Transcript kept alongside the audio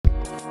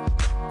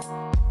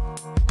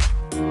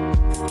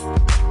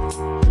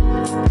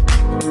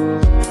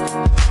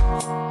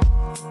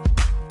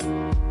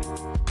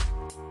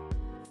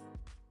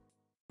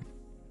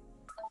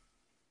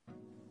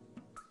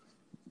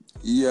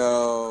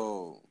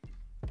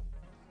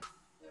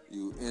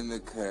the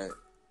cut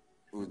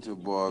with your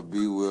boy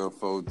B Will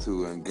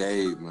 42 and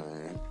Gabe,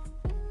 man.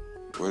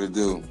 What it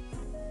do?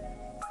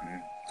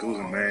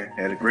 Coolin', man.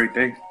 Had a great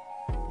day.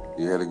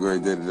 You had a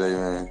great day today,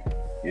 man?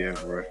 Yeah,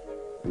 bro.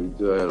 You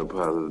still had a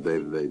positive day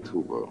today,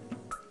 too, bro.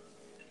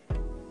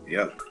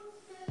 Yep.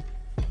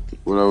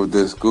 What up with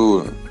that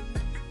schooling?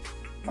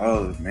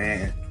 Oh,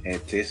 man.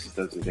 Had tests and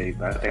stuff today,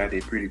 but I think I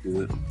did pretty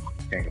good.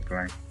 Can't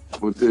complain.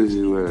 What test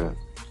you had?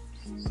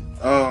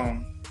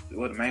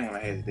 Well, the main one I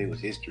had today was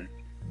history.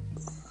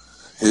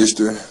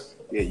 History?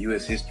 Yeah,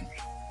 U.S. history.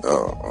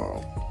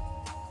 All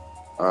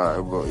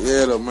right, bro.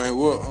 Yeah, though, man.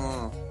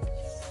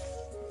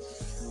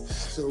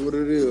 So what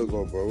it is,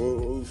 bro? What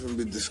we finna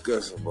be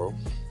discussing, bro?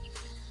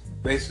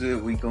 Basically,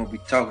 we gonna be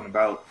talking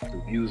about the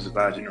views of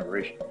our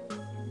generation.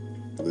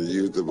 The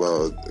youth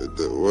about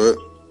the what?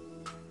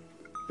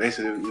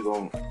 Basically, we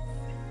gonna,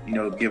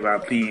 give our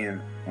opinion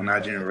on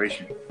our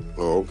generation.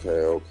 Oh,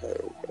 okay.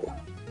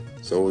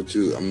 So what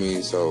you?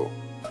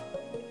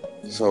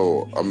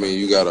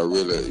 You gotta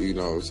really,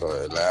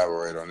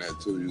 elaborate on that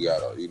too. You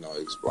gotta,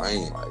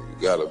 explain. Like you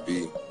gotta be,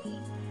 you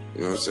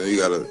know what I'm saying. You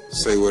gotta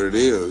say what it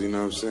is. You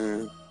know what I'm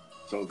saying.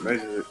 So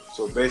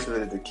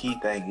basically, the key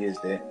thing is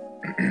that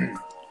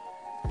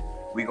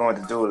we're going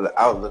to do an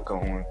outlook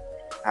on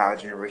how our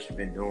generation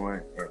been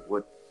doing and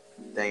what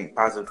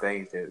positive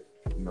things that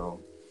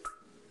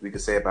we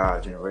could say about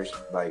our generation,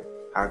 like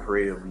how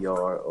creative we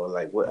are, or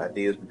like what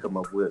ideas we come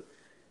up with,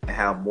 and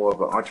how more of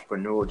an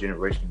entrepreneurial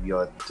generation we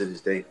are to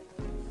this day.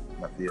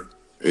 I feel.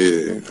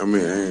 Yeah,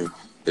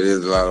 it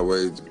is a lot of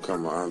ways to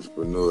become an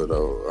entrepreneur,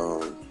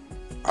 though.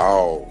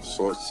 All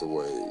sorts of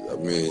ways.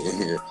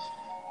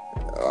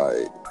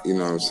 Like, you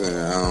know what I'm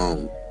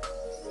saying?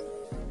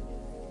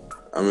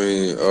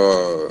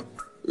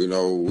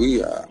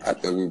 I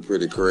think we're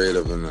pretty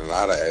creative in a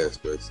lot of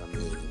aspects.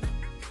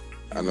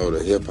 I know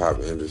the hip hop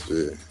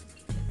industry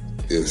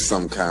is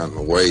some kind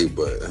of way,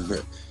 but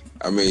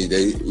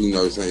they, you know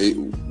what I'm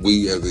saying?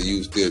 We as a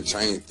youth still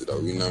changed it, though.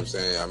 You know what I'm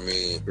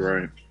saying?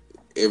 Right.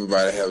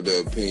 Everybody have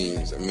their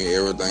opinions.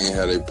 Everything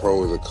have their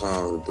pros and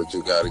cons, but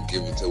you got to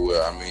give it to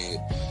where,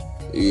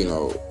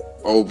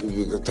 old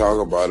people can talk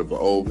about it, but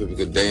old people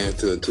can dance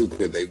to it too,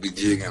 because they be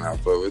jigging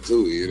off of it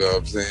too. You know what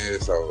I'm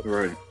saying? So,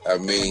 right.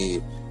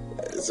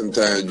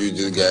 Sometimes you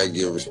just gotta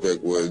give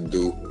respect where it's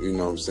due. You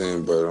know what I'm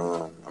saying? But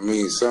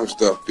some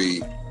stuff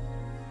be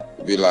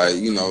like,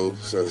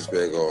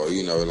 suspect, or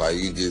like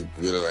you just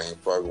really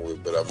ain't fucking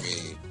with. But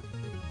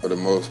for the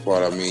most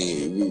part,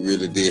 we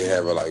really did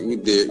have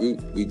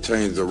we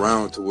changed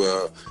around to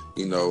where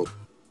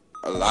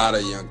a lot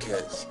of young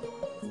cats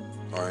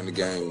are in the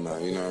game now,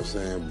 you know what I'm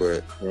saying?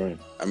 But right.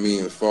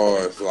 As far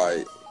as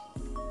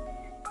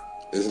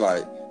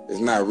it's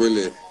not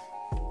really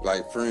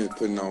like friends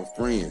putting on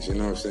friends, you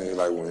know what I'm saying?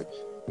 Like when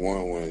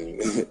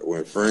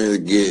friends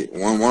get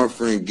one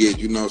friend get,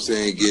 you know what I'm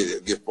saying,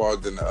 get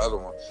farther than the other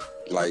one,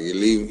 like he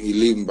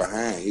leave him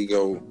behind. He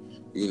go,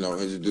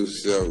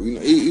 introduce himself.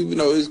 Even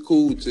though it's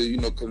cool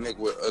to connect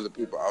with other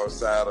people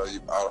outside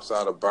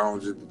of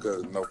boundaries,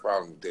 because no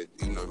problem with that.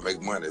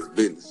 Make money as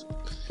business.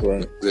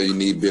 Right. So you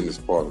need business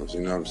partners.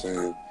 You know what I'm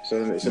saying? So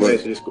let me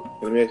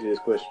ask you this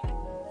question.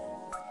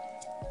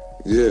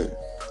 Yeah.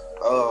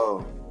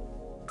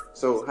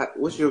 So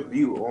what's your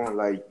view on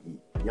like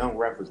young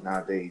rappers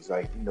nowadays?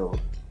 Like the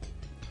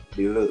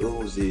Lil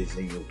Uzis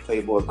and your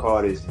Playboy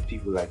Carters and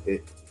people like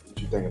that. What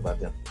you think about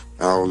them?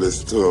 I don't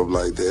listen to them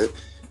like that,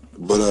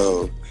 but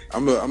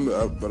I'm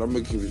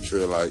gonna keep it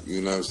real. Like,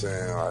 you know what I'm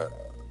saying? Like,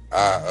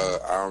 I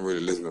don't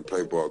really listen to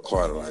Playboy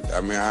Carter like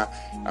that. When I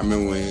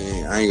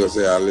ain't gonna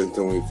say I listened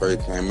to him when he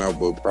first came out,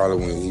 but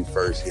probably when he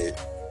first hit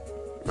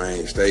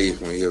main stage,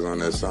 when he was on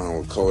that song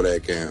with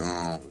Kodak and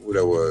who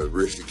that was,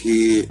 Rich the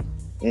Kid.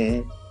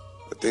 Mm-hmm.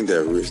 I think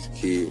that Rich the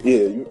Kid.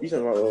 Yeah, you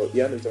talking about? I know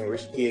you talking about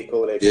Rich the Kid,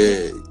 Kodak.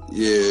 Yeah,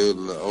 it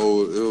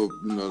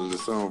was the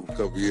song a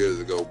couple years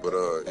ago, but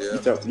yeah. You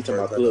talking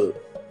about Club?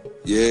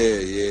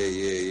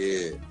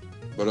 Yeah.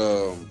 But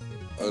other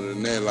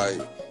than that,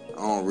 like I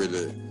don't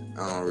really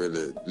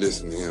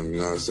listen to him. You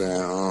know what I'm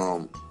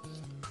saying?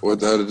 What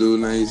the other dude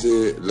name he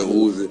said? Lil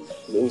Uzi.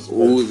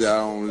 Uzi, I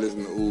don't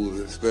listen to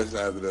Uzi, especially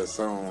after that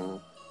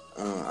song.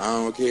 I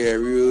don't care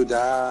if you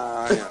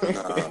die.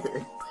 Nah.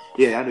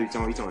 Yeah, I know you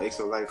talking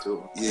EXO Life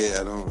too. Yeah,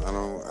 I don't.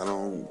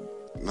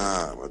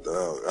 Nah, what the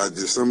hell? I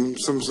just some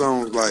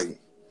songs like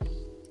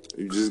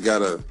you just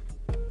gotta,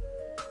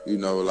 I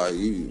don't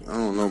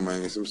know,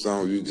 man. Some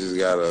songs you just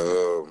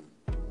gotta,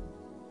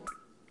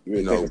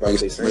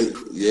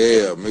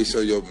 make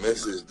sure your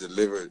message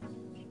delivered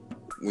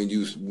when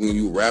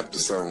you rap the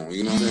song.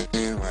 You know what I'm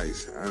saying? Like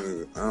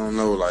I don't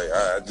know, like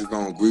I just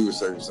don't agree with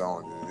certain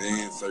songs, and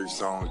then certain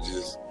songs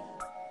just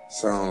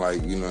sound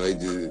like they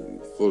just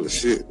full of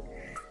shit.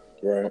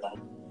 Right.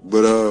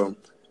 But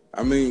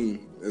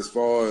as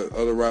far as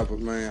other rappers,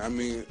 man, let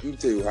me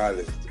tell you how I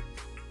listen to.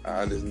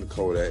 I listen to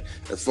Kodak.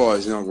 As far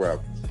as young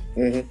rappers,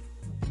 I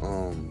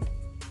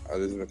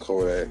listen to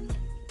Kodak.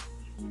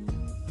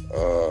 I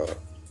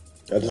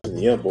listen to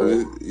Young Boy.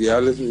 I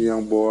listen to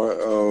Young Boy.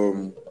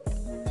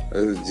 I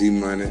listen to G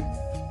Money.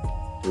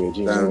 Yeah,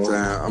 Gene Time to Moore.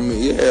 time. I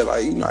mean, yeah,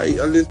 like, you know, I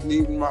listen to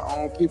even my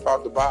own people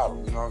out the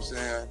bottom. You know what I'm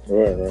saying?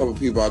 Right. A couple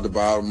people out the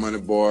bottom. Money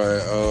Boy.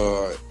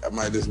 I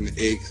might listen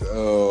to X.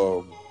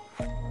 Who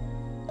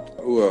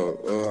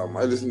else? I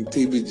might listen to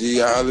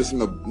TBG. I listen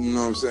to, you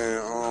know what I'm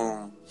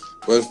saying?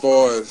 But as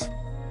far as,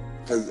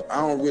 because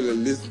I don't really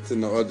listen to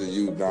no other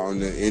youth down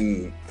there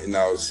in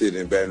our city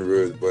in Baton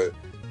Rouge, but,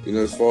 you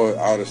know, as far as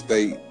out of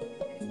state,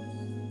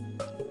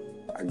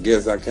 I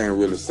guess I can't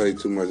really say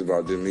too much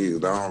about them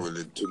either. I don't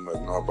really too much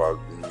know about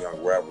them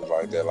young rappers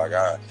like that. Like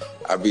I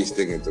be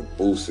sticking to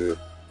Boosie.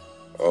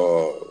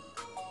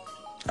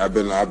 I've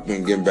been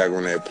getting back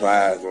on that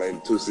Plies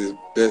like too,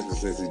 especially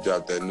since he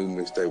dropped that new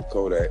mixtape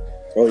Kodak.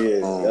 Oh yeah,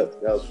 that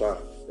was fine.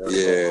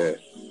 Yeah,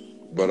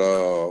 but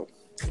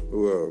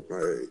who else?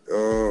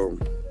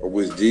 I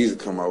wish Jesus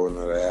come out with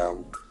another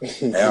album.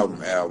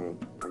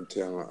 I'm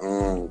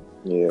telling.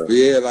 Yeah. But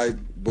yeah, like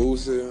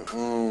Boosie.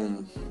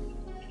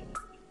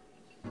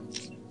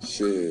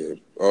 Shit.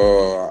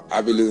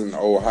 I be listening to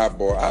old Hot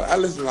Boy. I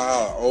listen to a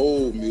lot of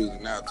old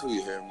music now too.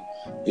 You hear me?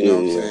 You know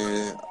what I'm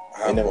saying?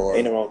 Hot Boy.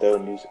 Ain't wrong with that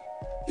old music.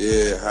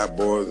 Yeah, Hot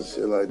Boys and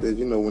shit like that.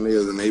 You know, when they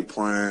was in their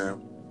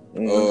prime.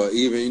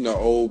 Even, you know,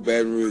 old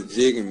Baton Rouge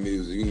jigging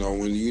music, you know,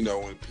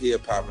 when pill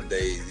popping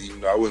days, you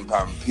know, I wasn't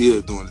popping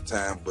pills during the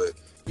time, but,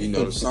 you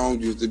know, the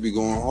songs used to be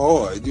going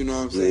hard, you know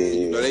what I'm saying? Yeah.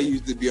 You know, they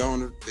used to be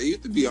on the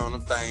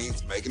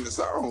things making the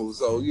songs,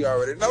 so you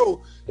already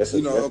know,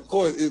 of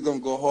course, it's gonna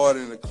go hard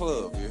in the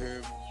club, you hear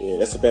me? Yeah,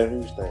 that's a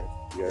Baton Rouge thing.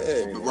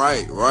 Yeah,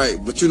 right.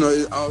 But, you know,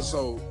 it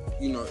also,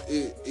 you know,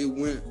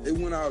 it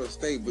went out of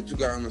state, but you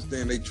gotta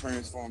understand they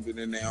transformed it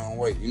in their own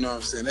way. You know what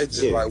I'm saying? They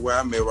just like where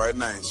I'm at right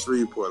now in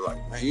Shreveport. Like,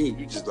 man,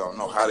 you just don't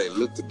know how they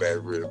look to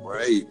Baton Rouge.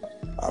 But hey,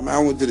 I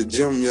went to the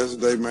gym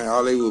yesterday, man.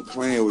 All they were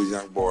playing was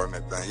Young Boy and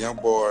that thing. Young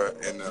Boy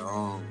and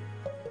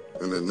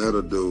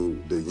another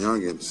dude, the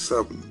youngin'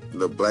 something,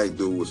 the black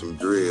dude with some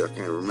dread. I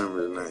can't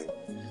remember his name.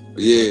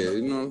 But yeah,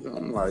 you know,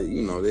 I'm like,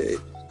 you know,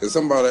 because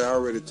somebody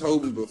already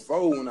told me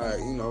before when I,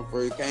 you know,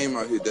 first came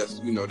out here, that's,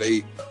 you know,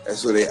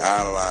 that's what they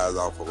idolize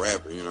off of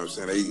rapping, you know what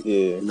I'm saying?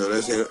 You know,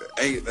 that's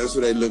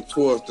what they look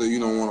towards to, you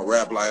know, want to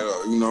rap like,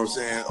 you know what I'm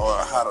saying? Or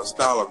how the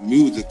style of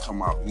music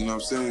come out, you know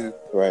what I'm saying?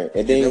 Right.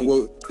 And then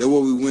that's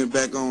what we went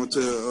back on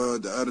to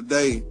the other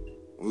day.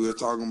 We were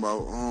talking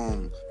about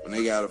when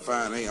they got to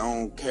find their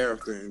own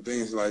character and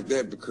things like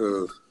that,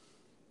 because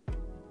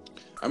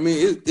I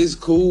mean, it's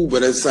cool,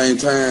 but at the same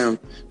time,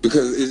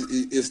 because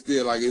it's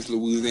still like it's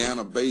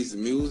Louisiana-based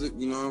music,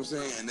 you know what I'm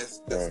saying? And that's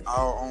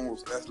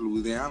that's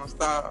Louisiana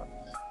style.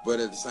 But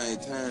at the same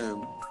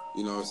time,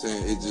 you know what I'm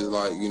saying? It's just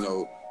like, you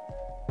know,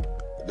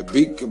 the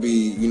beat could be,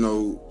 you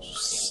know,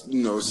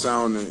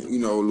 sounding, you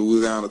know,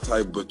 Louisiana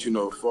type, but you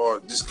know, far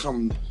just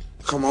come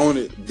on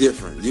it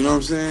different. You know what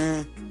I'm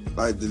saying?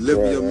 Like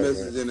deliver your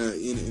message in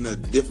a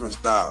different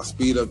style.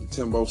 Speed up the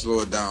tempo, slow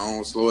it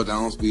down,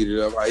 speed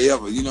it up.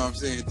 However, you know what I'm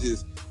saying?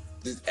 Just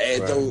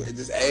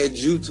add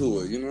you to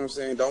it. You know what I'm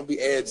saying? Don't be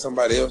add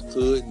somebody else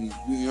to it. And,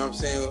 you know what I'm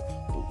saying?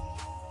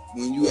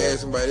 When you add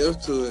somebody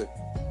else to it,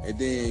 and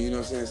then, you know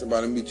what I'm saying,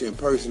 somebody meet you in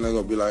person, they're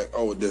gonna be like,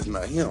 oh, that's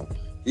not him.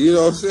 You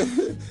know what I'm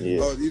saying?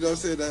 Yeah. Oh, you know what I'm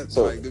saying? That's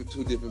like them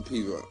two different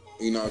people.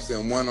 You know what I'm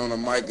saying? One on the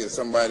mic is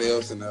somebody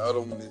else, and the other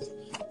one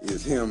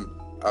is him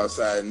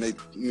outside, and they,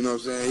 you know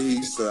what I'm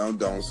saying? He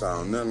don't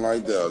sound nothing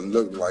like that,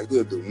 look like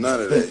he'll do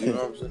none of that. You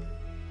know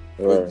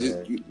what I'm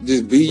saying?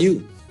 Just be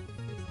you.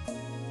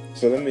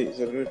 So let me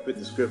put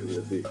the script a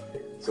little bit.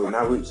 So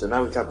now we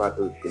talk about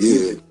the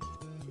music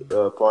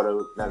part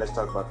of it. Now let's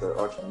talk about the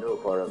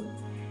entrepreneurial part of it.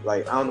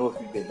 Like, I don't know if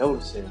you've been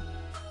noticing,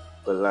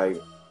 but like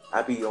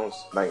I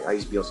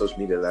used to be on social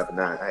media a lot, but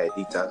now I had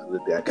detox a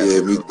little bit.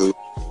 Me too.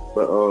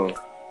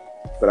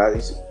 But I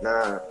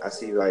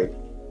see like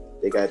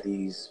they got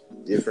these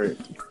different,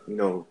 you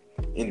know,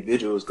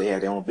 individuals. They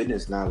have their own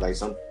business now. Like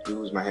some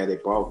dudes might have their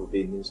barber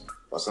business,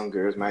 or some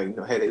girls might, you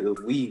know, have their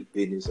little weed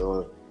business,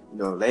 or, you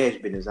know, lash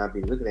business. I've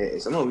been looking at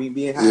it. Some of them be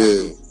being high.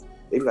 They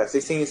be like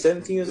 16,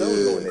 17 years old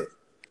doing that.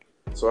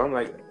 So I'm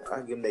like, I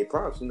give them their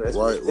props. You know, that's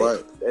right.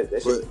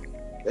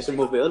 That should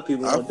motivate other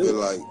people. I feel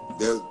like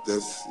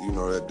that's you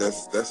know,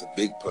 that's a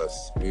big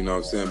plus. You know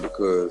what I'm saying?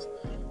 Because,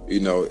 you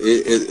know,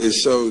 it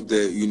shows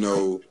that, you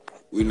know,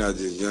 we're not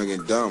just young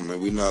and dumb, and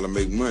we know how to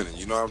make money.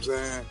 You know what I'm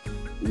saying?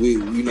 You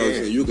know what I'm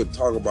saying? You can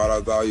talk about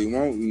us all you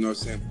want, you know what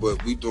I'm saying?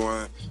 But we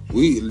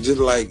just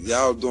like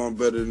y'all doing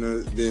better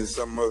than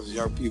some of us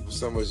young people.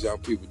 Some of us young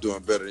people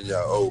doing better than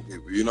y'all old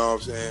people. You know what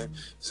I'm saying?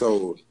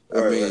 So,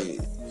 I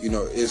mean, you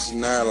know, it's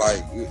not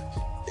like,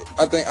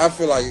 I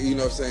feel like, you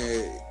know what I'm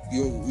saying,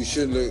 you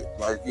should look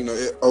like, you know,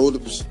 older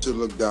people should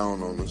look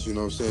down on us, you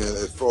know what I'm saying?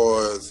 As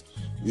far as,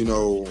 you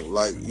know,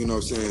 like, you know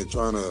what I'm saying,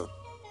 trying to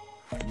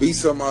be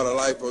something out of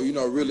life, or, you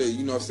know, really,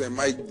 you know what I'm saying,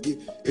 might get,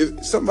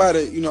 if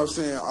somebody, you know what I'm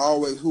saying,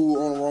 always who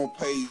on the wrong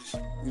page,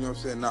 you know what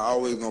I'm saying, not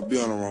always gonna be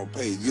on the wrong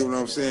page. You know what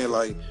I'm saying?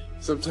 Like,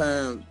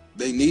 sometimes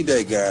they need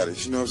that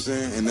guidance, you know what I'm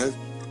saying? And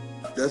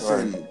that's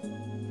in,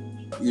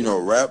 you know,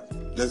 rap,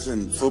 that's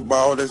in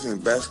football, that's in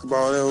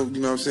basketball, you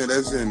know what I'm saying,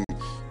 that's in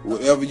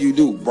whatever you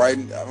do,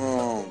 writing,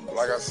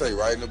 like I say,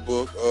 writing a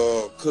book,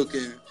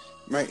 cooking,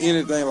 man,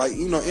 anything like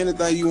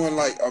anything you want,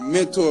 like a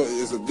mentor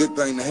is a good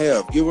thing to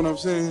have. Get what I'm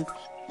saying?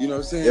 You know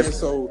what I'm saying? Definitely,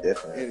 So,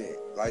 definitely.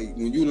 like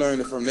when you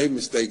learning from their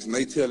mistakes and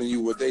they telling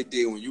you what they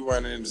did when you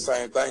running in the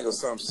same thing or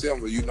something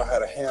similar, you know how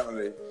to handle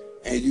it,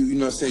 and you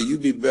know what I'm saying, you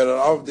be better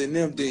off than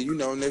them. Then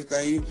next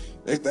thing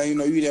you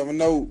know, you never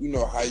know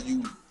how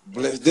you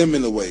bless them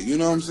in a way. You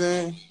know what I'm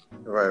saying?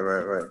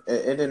 Right.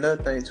 And then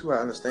another thing too, I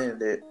understand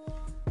that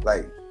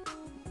like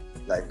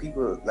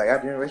people like our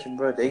generation,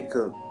 bro, they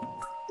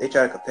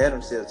try to compare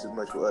themselves too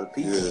much with other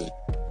people. Yeah.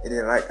 And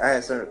then like I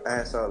saw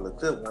a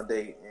clip one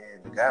day,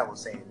 and the guy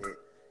was saying that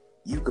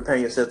you compare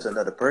yourself to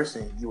another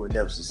person, you will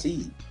never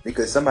succeed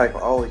because somebody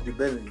can always do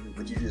better than you,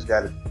 but you just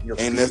gotta.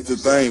 And that's the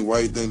thing. Why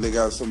you think they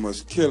got so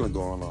much killing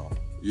going on?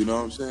 You know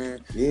what I'm saying?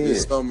 Yeah.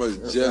 There's so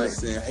much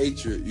jealousy and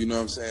hatred. You know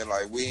what I'm saying?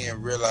 Like we ain't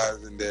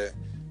realizing that.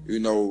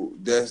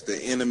 That's the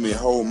enemy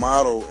whole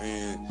model,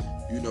 and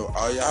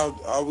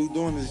all we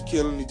doing is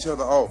killing each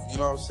other off. You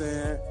know what I'm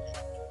saying?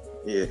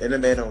 Yeah, and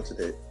then add on to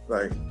that,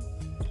 like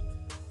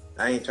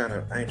I ain't trying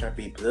to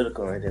be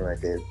political or anything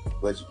like that,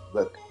 but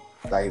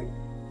like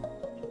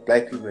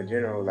black people in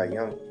general, like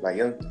young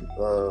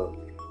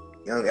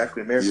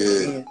African American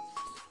men,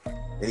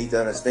 they need to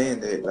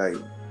understand that like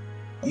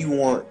you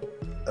want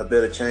a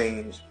better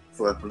change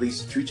for the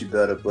police to treat you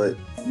better, but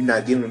you're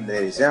not giving them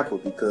that example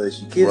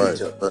because you kill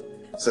each other.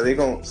 So they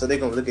gonna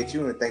look at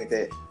you and think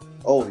that,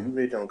 oh, you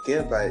really don't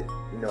care about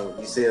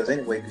yourselves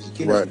anyway because you're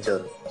killing each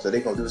other. So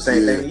they gonna do the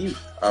same thing to you.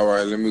 All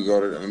right, let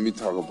me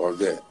talk about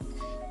that.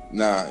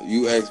 Now,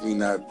 you asked me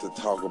not to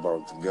talk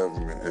about the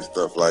government and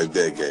stuff like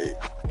that, Gabe.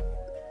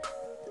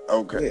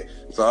 Okay,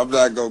 so I'm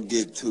not gonna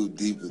get too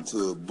deep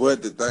into it,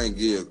 but the thing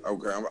is,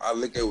 okay, I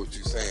look at what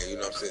you're saying. You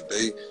know what I'm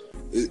saying?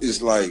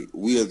 It's like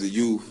we as the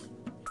youth,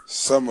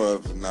 some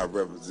of us not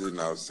representing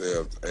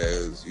ourselves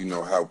as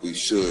how we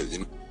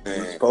should.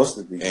 We're supposed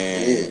to be.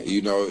 And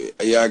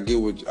I get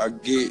what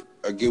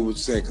you're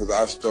saying because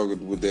I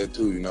struggled with that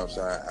too. You know what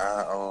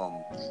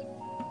I'm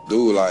saying?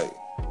 Dude, like.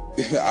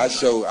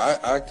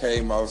 I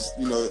came out,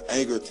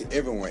 angry to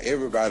everyone.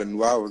 Everybody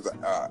knew I was,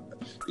 I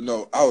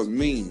was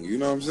mean. You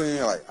know what I'm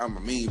saying? Like I'm a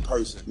mean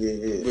person.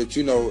 Yeah. But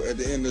at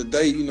the end of the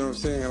day, you know what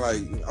I'm saying?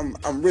 Like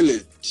I'm really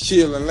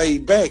chill and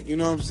laid back. You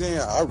know what I'm saying?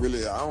 I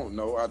don't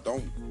know. I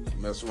don't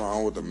mess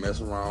around with the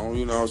mess around.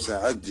 You know what I'm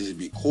saying? I just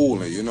be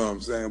cooling. You know what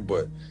I'm saying?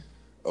 But,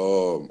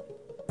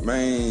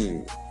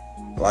 man,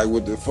 like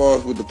with the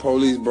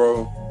police,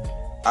 bro,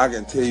 I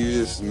can tell you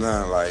this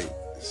now, like.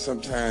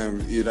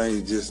 Sometimes it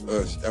ain't just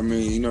us. I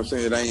mean, you know what I'm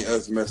saying? It ain't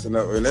us messing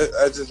up. And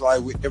that's just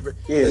like with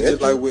everything,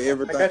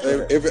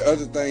 every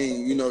other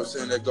thing, you know what I'm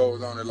saying, that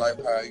goes on in life.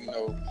 How,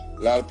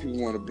 a lot of people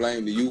want to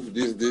blame the youth,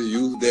 this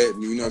youth, that,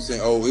 you know what I'm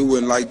saying? Oh, it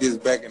wasn't like this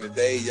back in the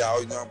day,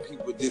 y'all young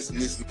people, this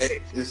and this and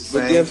that.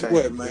 But guess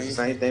what, man?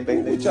 Same thing back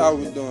then. What y'all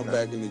was doing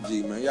back in the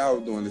G, man? Y'all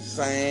was doing the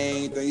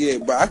same thing. Yeah,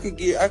 but I can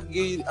give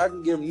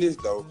them this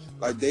though.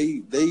 Like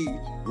they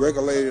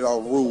regulated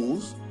our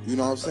rules. You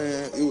know what I'm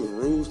saying? It was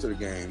rules to the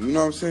game. You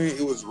know what I'm saying?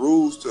 It was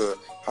rules to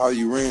how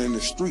you ran in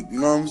the street. You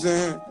know what I'm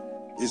saying?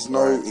 It's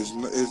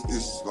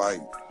like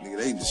nigga,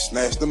 they just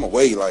snatched them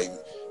away. Like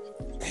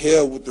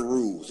hell with the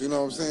rules. You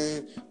know what I'm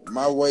saying?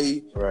 My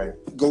way. Right.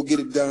 Go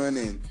get it done,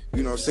 and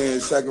you know what I'm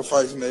saying,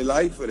 sacrificing their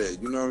life for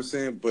that. You know what I'm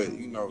saying? But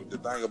the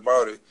thing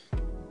about it,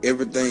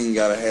 everything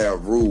gotta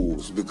have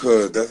rules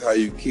because that's how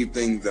you keep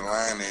things in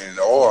line and in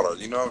order.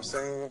 You know what I'm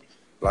saying?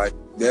 Like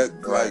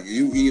that, like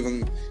you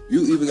even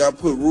gotta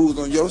put rules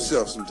on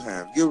yourself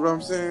sometimes. Get what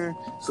I'm saying?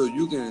 So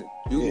you can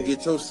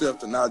get yourself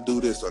to not do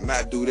this or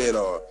not do that,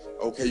 or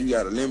okay, you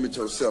gotta limit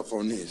yourself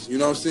on this. You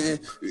know what I'm saying?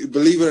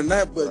 Believe it or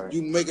not, but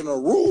you making a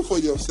rule for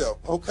yourself.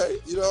 Okay,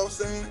 you know what I'm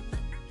saying?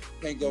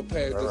 Can't go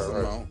past this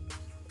amount.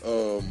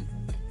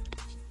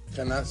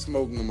 Cannot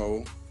smoke no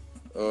more.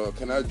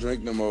 Cannot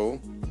drink no more.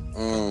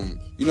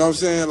 You know what I'm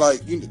saying?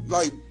 Like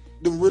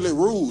them really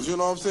rules, you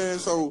know what I'm saying?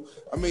 So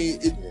I mean,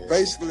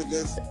 basically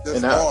that's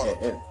and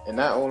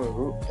not only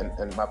rules and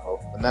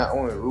not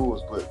only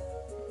rules, but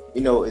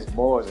it's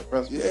morals and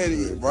principles. Yeah, it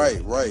is. Right.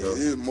 It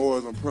is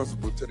morals and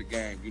principles to the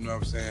game. You know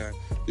what I'm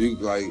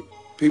saying?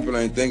 People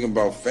ain't thinking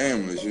about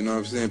families. You know what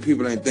I'm saying?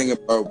 People ain't thinking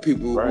about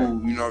people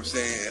who, you know what I'm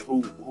saying,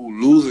 who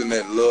losing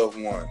that loved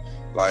one.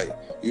 Like,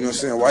 you know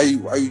what I'm saying?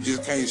 Why you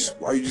just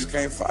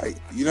can't fight?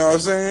 You know what I'm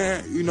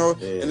saying?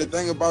 And the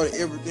thing about it,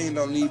 everything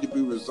don't need to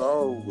be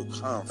resolved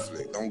with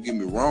conflict. Don't get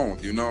me wrong.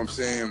 You know what I'm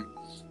saying?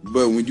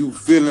 But when you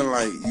feeling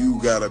like you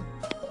gotta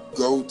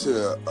go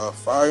to a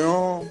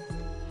firearm,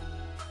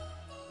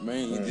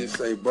 man, you just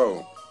say,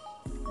 bro,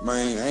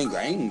 man, I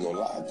ain't gonna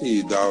lie to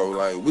you, dog.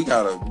 Like, we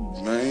gotta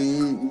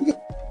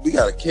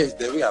catch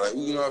that. You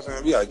know what I'm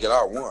saying? We gotta get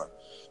out one.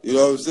 You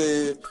know what I'm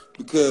saying?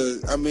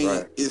 Because I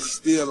mean, it's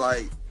still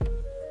like,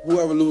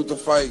 whoever lose the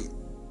fight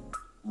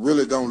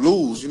really don't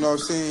lose. You know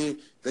what I'm saying?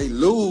 They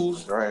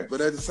lose, but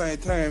at the same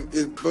time,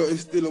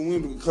 it's still a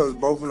win because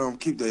both of them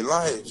keep their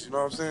lives. You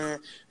know what I'm saying?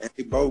 And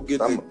they both get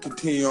to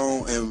continue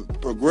on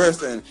and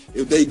progress. And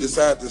if they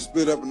decide to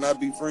split up and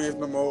not be friends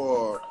no more,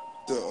 or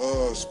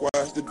to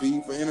squash the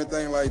beef or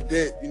anything like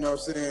that, you know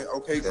what I'm saying?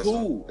 Okay,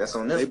 cool. That's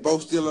on them. They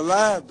both still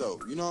alive though,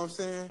 you know what I'm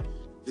saying?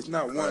 It's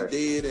not one Right.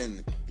 dead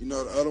and you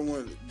know the other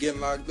one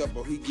getting locked up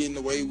or he getting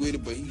away with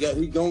it, but he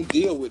gonna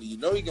deal with it. You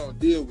know he gonna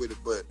deal with it,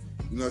 but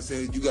you know what I'm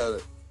saying? You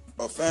got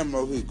a family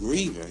over here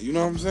grieving, you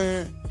know what I'm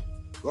saying?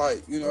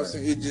 Like, you know what I'm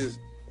saying? It just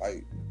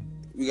like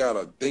we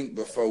gotta think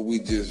before we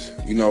just,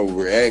 you know,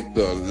 react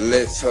or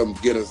let something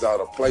get us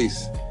out of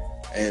place.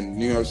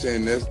 And you know what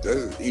I'm saying?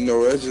 That's you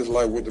know, that's just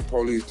like what the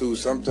police do.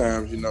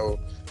 Sometimes, you know,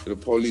 the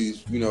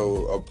police, you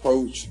know,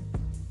 approach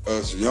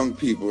us young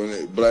people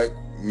and black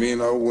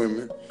men or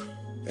women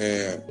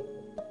and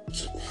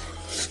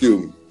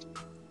excuse me.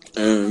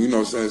 And you know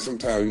what I'm saying,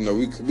 sometimes, you know,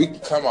 we can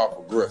come off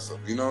aggressive,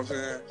 you know what I'm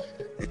saying?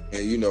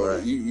 And you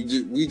know,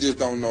 we just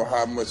don't know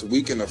how much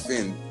we can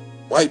offend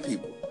white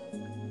people.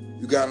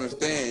 You gotta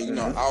understand, you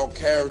know, our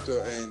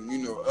character and, you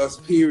know, us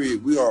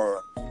period, we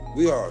are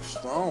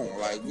strong.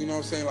 Like, you know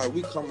what I'm saying? Like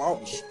we come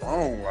out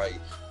strong, like,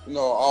 you know,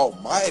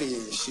 almighty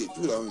and shit,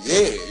 you know,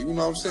 you know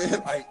what I'm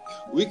saying? Like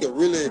we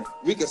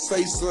could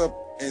say something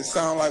and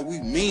sound like we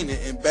mean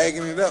it and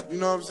backing it up, you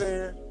know what I'm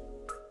saying?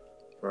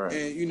 Right.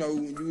 And you know,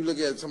 when you look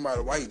at somebody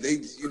white,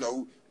 they, you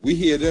know, we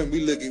hear them, we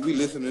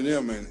listen to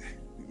them, and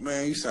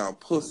man, you sound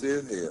pussy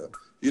as hell.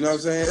 You know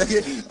what I'm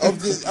saying? I'm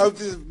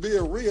just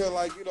being real,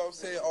 like, you know what I'm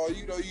saying? Or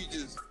you know, you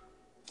just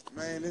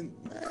man.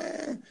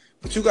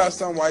 But you got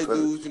some white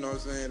dudes, you know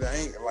what I'm saying? That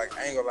ain't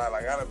I ain't gonna lie,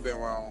 like I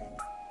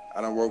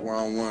done worked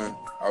around one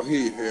out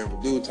here,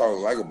 a dude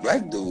talking like a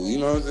black dude. You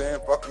know what I'm saying?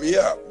 Fuck me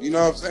up. You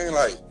know what I'm saying?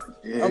 Like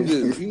I'm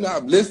just, you know,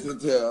 I'm listening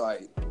to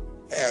like,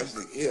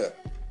 yeah.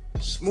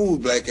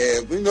 Smooth black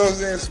ass, you know what I'm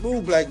saying?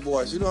 Smooth black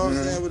voice, you know what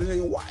I'm saying? But the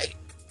nigga white,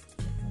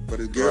 but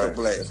his girl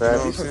black, you know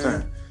what I'm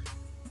saying?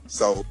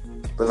 So,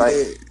 but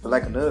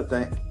like another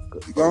thing.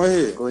 Go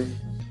ahead.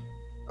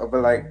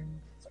 But like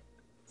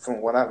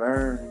from what I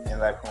learned and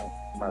like from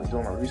when I was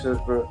doing my research,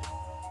 bro,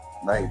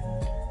 like,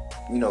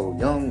 you know,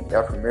 young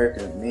African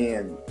American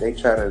men, they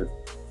try to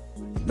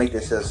make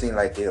themselves seem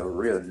like they're a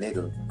real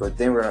nigga, but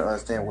they don't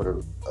understand what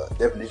a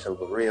definition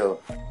of a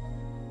real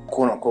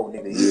quote unquote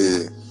nigga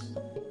is.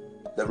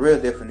 The real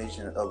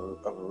definition of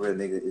a real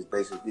nigga is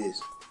basically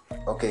this.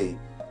 Okay,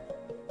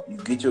 you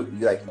do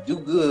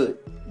good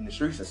in the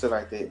streets and stuff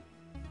like that,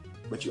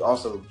 but you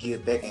also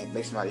give back and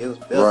make somebody else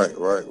better.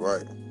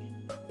 Right.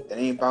 It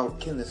ain't about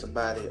killing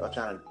somebody or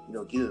trying to, you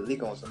know, get a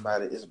lick on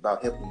somebody. It's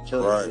about helping each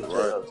other.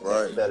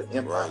 Right. Better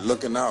empire. Right.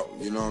 Looking out,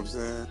 you know what I'm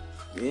saying?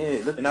 Yeah,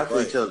 looking out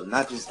for each other,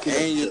 not just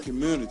killing and your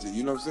community.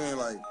 You know what I'm saying?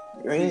 Like,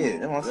 yeah,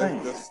 that's what I'm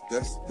saying.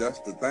 That's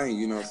the thing.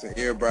 You know what I'm saying?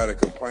 Everybody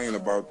complain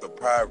about the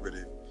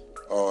poverty.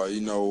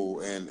 You know,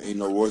 and you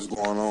know what's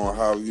going on,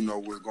 how you know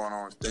what's going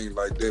on, things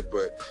like that.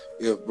 But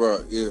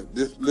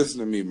listen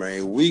to me, man.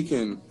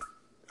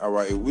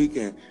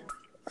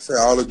 I say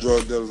all the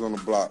drug dealers on the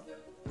block.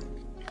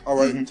 All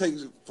right, take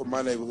for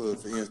my neighborhood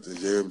for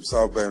instance, here in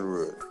South Baton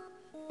Rouge.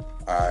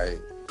 All right,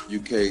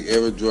 UK,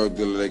 every drug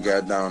dealer they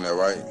got down there,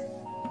 right?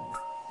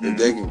 If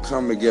they can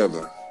come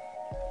together,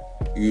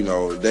 you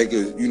know, they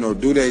can, you know,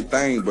 do their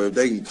thing, but if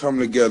they can come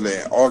together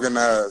and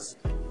organize,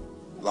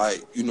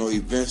 like, you know,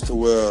 events to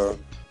where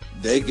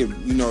they can,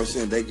 you know what I'm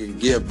saying, they can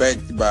get back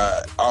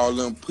by all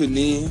them putting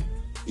in,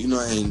 you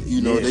know, and,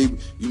 you know, they,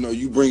 you know,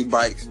 you bring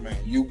bikes, man.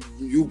 You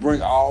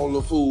bring all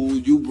the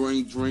food, you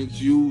bring drinks,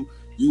 you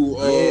do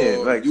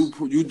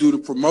the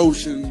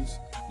promotions,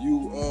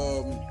 you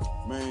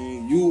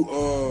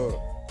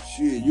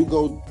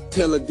go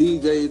tell the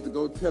DJs to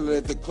go tell it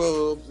at the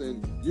clubs,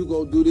 and you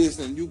go do this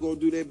and you go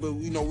do that, but,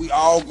 you know, we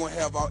all gonna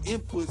have our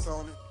inputs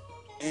on it,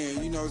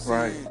 and, you know what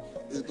I'm saying,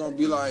 it's gonna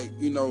be like,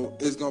 you know,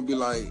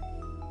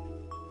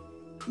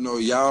 you know,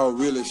 y'all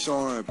really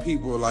showing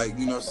people, like,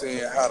 you know what I'm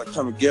saying, how to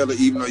come together,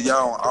 even though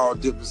y'all on all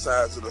different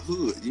sides of the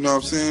hood, you know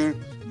what I'm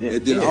saying? Yeah,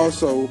 and then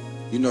also,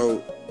 you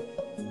know,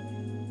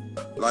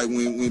 like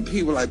when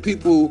people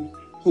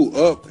who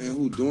up and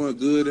who doing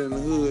good in the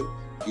hood,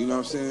 you know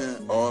what I'm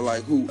saying, or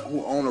like who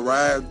on a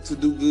ride to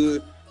do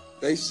good,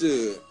 they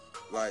should,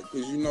 like,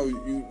 cause you know,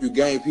 you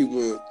gain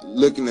people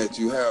looking at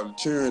you, have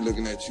children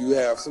looking at you,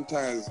 have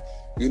sometimes,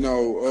 you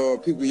know,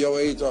 people your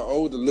age or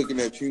older looking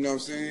at you, you know what I'm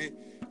saying?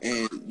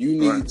 And you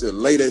need to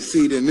lay that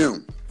seed in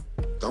them.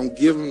 Don't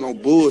give them no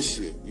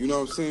bullshit. You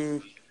know what I'm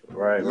saying?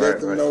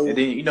 Let them know, and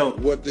then, you know,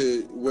 what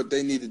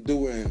they need to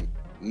do and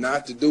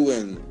not to do,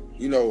 and,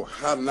 you know,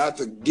 how not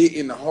to get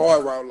in the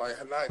hard route, like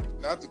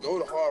not to go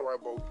the hard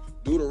route, but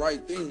do the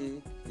right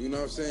thing. You know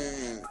what I'm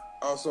saying? And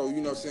also,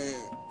 you know what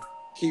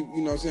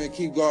I'm saying,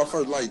 keep God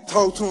first. Like,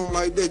 talk to them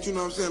like that. You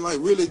know what I'm saying? Like,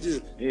 really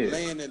just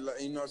laying it.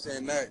 You know what I'm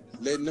saying? Not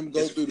letting them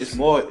go through this.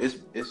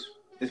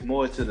 It's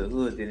more to the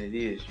hood than it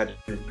is.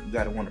 You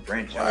gotta want to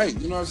branch out. Right,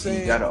 you know what I'm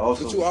saying?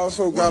 But you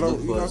also gotta, you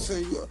know what I'm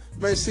saying?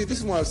 Man, see, this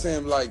is what I'm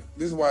saying, like,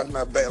 this is why it's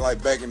not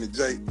back in the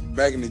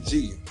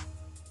G.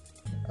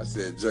 I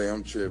said J,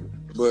 I'm tripping.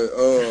 But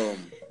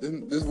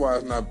this is why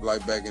it's not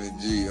like back in the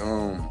G.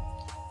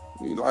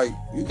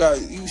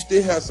 You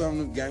still have some of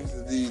them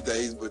gangsters these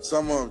days, but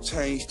some of them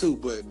changed too.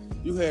 But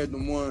you had the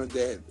ones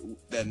that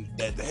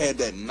had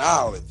that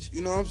knowledge,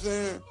 you know what I'm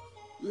saying?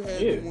 You had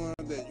the ones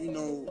that, you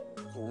know,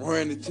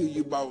 running to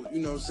you about,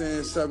 you know what I'm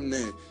saying, something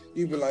that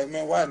you be like,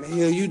 man, why in the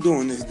hell you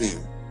doing this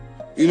then?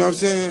 You know what I'm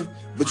saying?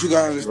 But you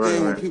gotta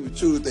understand when people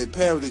choose their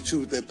path, they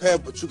choose their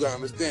path, but you gotta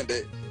understand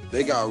that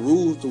they got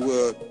rules to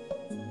where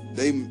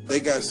they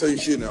got certain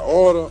shit in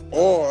order,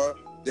 or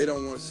they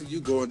don't want to see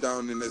you going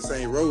down in that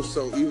same road.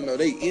 So even though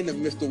they in the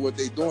midst of what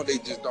they doing, they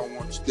just don't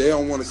want you, they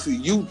don't want to see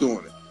you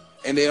doing it.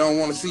 And they don't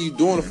want to see you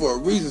doing it for a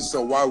reason,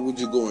 so why would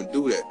you go and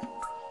do that?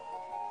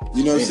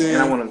 You know what I'm saying?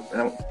 And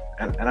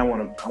I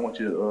want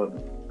you to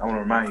I want to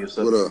remind you of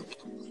something. What up?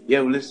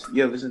 Yeah, listen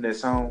to that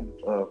song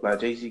by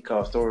Jay-Z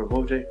called "Story of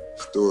OJ."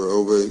 Story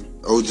of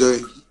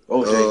OJ.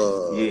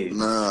 Yeah.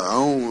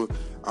 Nah,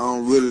 I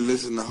don't really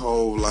listen to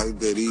whole like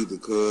that either,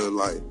 cause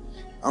like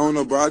I don't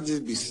know, bro. I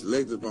just be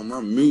selective on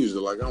my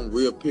music. Like I'm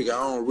real picky. I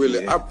don't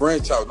really. I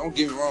branch out. Don't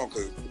get me wrong,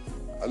 cause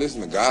I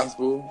listen to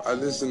gospel. I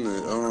listen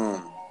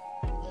to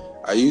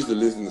I used to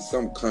listen to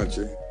some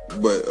country,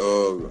 but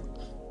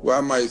well,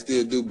 I might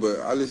still do, but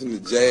I listen to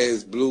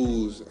jazz,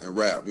 blues, and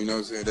rap. You know what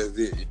I'm saying? That's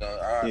it. You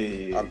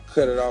know, I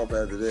cut it off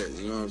after that.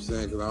 You know what I'm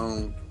saying? Cause I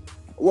don't.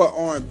 What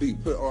R&B?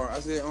 I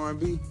said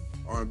R&B.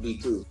 R&B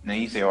too. Now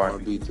you say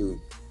R&B too.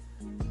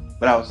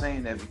 But I was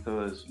saying that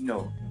because, you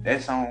know,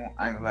 that song,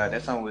 I ain't gonna lie,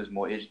 that song was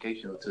more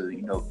educational to,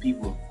 you know,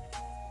 people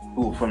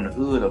who are from the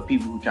hood or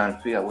people who trying to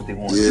figure out what they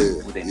want to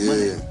do with their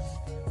money.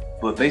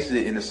 But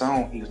basically in the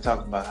song, he was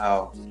talking about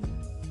how,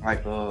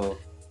 like,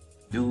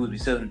 dudes be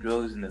selling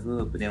drugs in the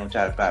hood, but they don't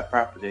try to buy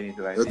property or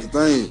anything like that. That's the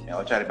thing. They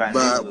don't try to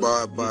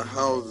buy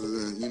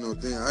houses and, you know,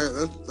 things.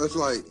 That's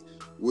like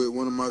with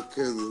one of my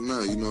cousins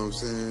now, you know what I'm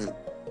saying?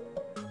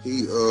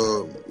 He,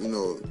 you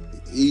know,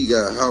 he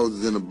got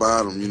houses in the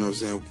bottom, you know what I'm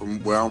saying,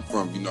 from where I'm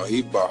from. You know,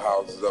 he bought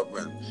houses up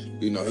and,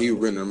 you know, he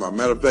rented them out.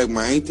 Matter of fact,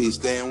 my auntie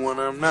stay in one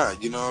of them now,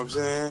 you know what I'm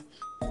saying?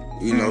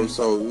 You know,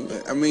 so,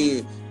 I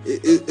mean,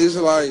 it's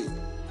like,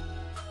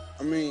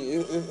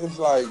 it's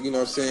like, you know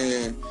what I'm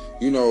saying,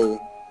 you know,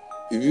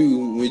 when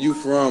you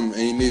from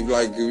and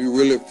if you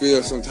really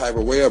feel some type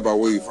of way about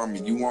where you're from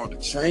and you want to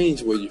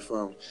change where you're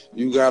from,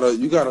 you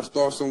gotta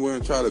start somewhere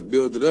and try to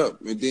build it up,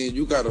 and then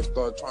you gotta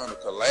start trying to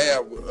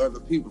collab with other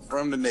people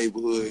from the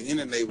neighborhood in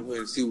the neighborhood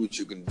and see what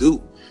you can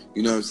do.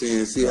 You know what I'm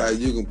saying? See how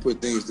you can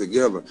put things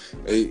together.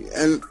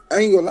 And I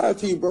ain't gonna lie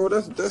to you, bro.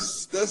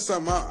 That's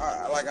something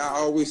I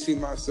always see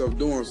myself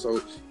doing.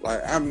 So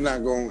like I'm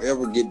not gonna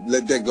ever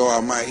let that go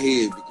out of my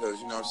head,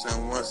 because you know what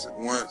I'm saying.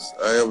 Once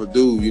I ever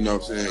do, you know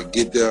what I'm saying,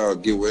 get there,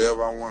 get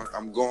wherever I want,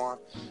 I'm going.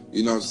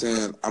 You know what I'm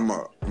saying. I'm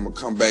gonna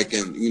come back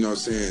and, you know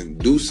what I'm saying,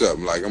 do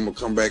something. Like I'm gonna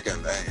come back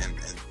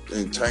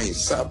and change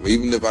something.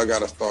 Even if I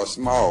gotta start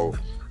small,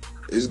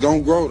 it's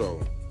gonna grow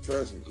though.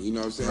 Trust me. You know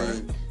what I'm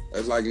saying. Right.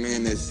 That's like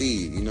laying that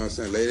seed, you know what I'm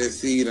saying? Lay that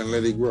seed and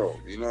let it grow,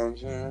 you know what I'm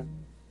saying?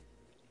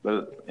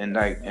 But and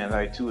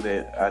like too,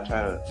 that I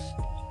try to,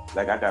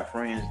 like, I got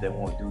friends that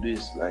want to do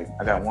this. Like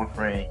I got one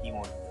friend, he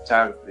want to do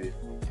photography,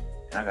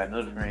 and I got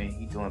another friend,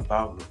 he doing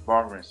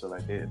barbering and stuff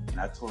like that. And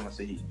I told him, I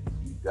said, you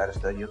gotta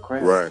study your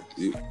craft, right?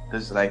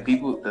 Because like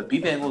people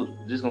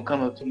ain't just gonna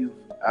come up to you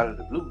out of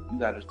the blue. You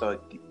gotta start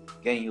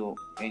gaining your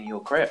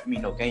craft.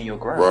 Gain your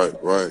ground.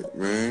 Right,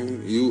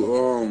 man. You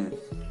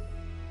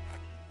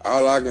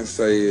all I can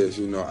say is,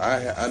 you know,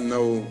 I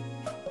know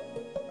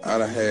I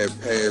done had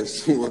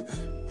past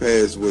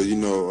where, you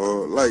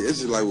know, like it's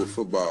just like with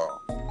football,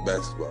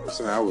 basketball.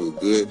 So I was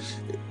good.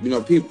 You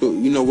know, people,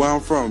 you know, where I'm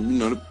from, you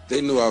know,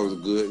 they knew I was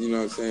good, you know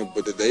what I'm saying?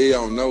 But they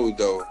don't know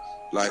though,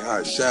 like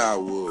how shy I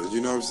was,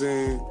 you know what I'm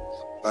saying?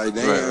 Like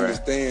they didn't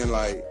understand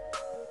like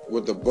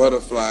what the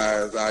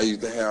butterflies I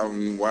used to have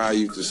and why I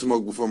used to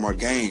smoke before my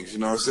games, you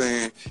know what I'm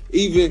saying?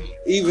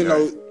 Even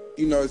though,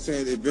 you know what I'm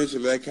saying,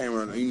 eventually that came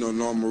around, you know,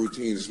 normal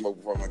routine to smoke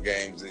before my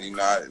games. And, you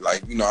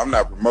know, I'm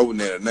not promoting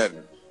that or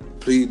nothing.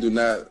 Please do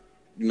not,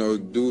 you know,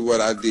 do what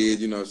I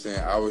did, you know what I'm saying.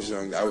 I was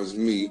young, I was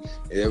me.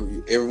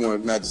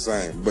 Everyone's not the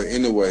same. But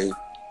anyway.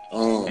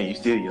 And you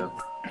still young.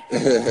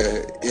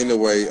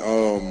 Anyway,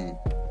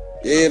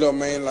 yeah, though,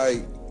 man,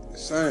 like,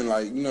 son,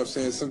 like, you know what I'm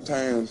saying,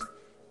 sometimes,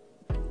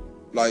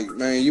 like,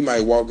 man, you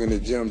might walk in the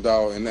gym,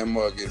 dog, and that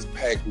mug gets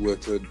packed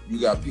with, you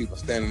got people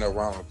standing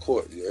around the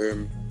court, you hear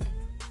me?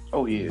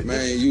 Oh yeah,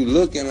 man, you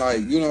looking like,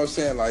 you know what I'm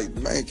saying, like,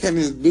 man, can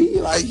this be?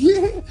 Like,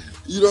 yeah,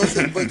 you know what I'm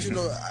saying. But you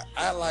know,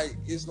 I like,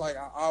 it's like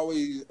I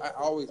always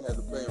had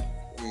to play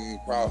in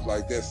crowds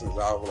like that since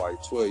I was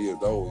like 12 years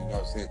old. You know what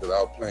I'm saying? Because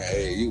I was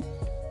playing AAU.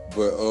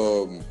 But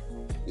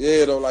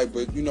yeah, though, like,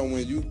 but you know,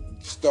 when you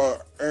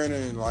start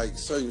earning like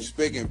certain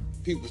respect and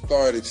people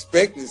start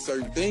expecting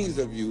certain things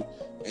of you,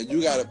 and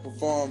you gotta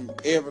perform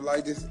every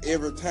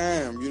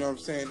time. You know what I'm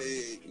saying?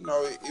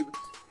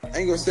 I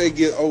ain't gonna say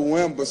get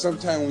overwhelmed, but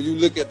sometimes when you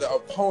look at the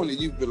opponent,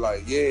 you be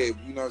like, yeah,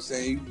 you know what I'm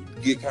saying,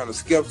 you get kind of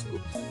skeptical.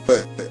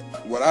 But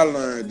what I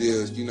learned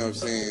is, you know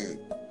what I'm saying,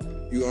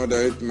 you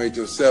underestimate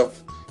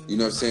yourself, you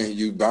know what I'm saying,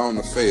 you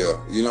bound to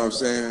fail, you know what I'm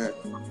saying?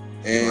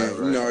 And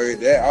you know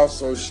that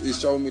also it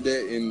showed me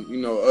that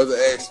in other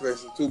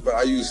aspects too. But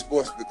I use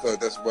sports because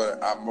that's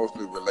what I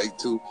mostly relate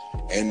to,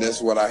 and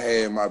that's what I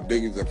had my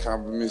biggest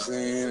accomplishments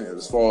in.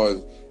 As far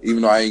as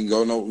even though I ain't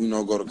go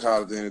to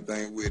college or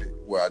anything with it,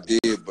 well I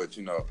did, but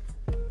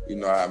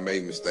I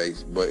made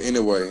mistakes. But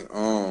anyway,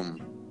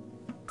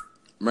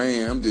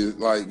 man, I'm just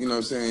like what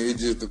I'm saying.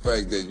 It's just the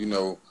fact that in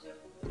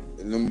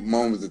the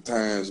moments of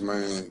times,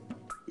 man,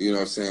 what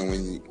I'm saying,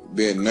 when you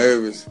being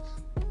nervous.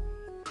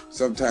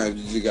 Sometimes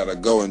you just gotta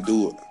go and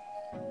do it.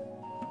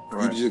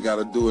 Right. You just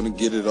gotta do it and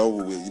get it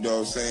over with. You know what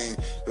I'm saying?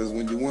 Because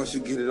once you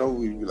get it over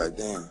with, you be like,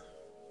 damn,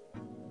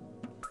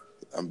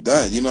 I'm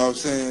done. You know what I'm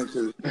saying?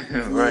 Because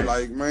right.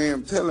 Like, man,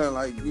 I'm telling,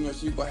 like, you're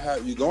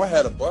gonna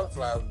have the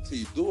butterflies until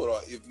you do it. Or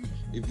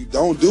if you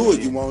don't do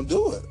it, you won't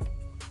do it.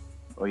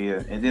 Oh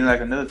yeah, and then like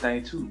another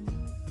thing too,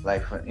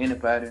 like for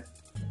anybody,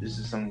 this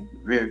is some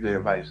very good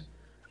advice.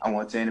 I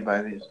want to tell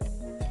anybody this.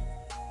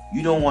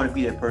 You don't want to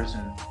be that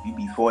person. You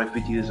be 40,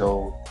 50 years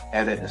old,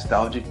 have that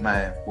nostalgic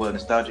mind. Well,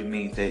 nostalgic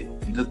means that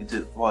you look to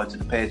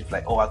the past,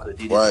 like, oh, I could have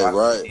did this.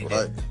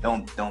 Right.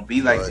 Don't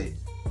be like that.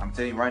 I'm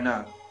telling you right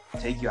now,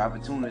 take your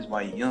opportunities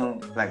while you're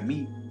young, like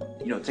me.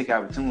 Take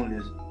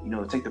opportunities.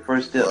 Take the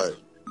first step. Right.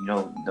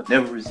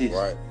 Never resist.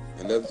 Right.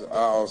 And I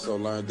also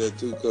learned that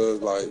too,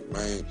 cause like,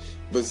 man,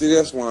 but see,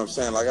 that's what I'm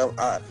saying. Like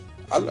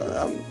I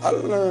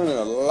learned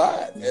a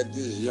lot at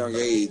this young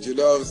age, you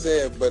know what I'm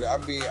saying? But I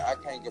mean, I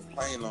can't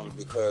complain on it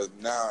because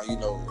now,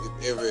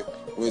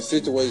 when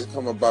situations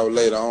come about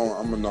later on,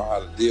 I'm gonna know how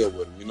to deal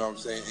with them, you know what I'm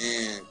saying?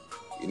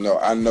 And,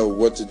 I know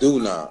what to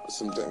do now.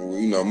 Sometimes,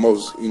 in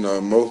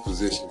most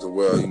positions as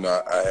well,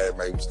 I had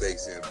made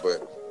mistakes in,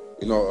 but,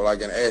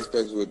 like in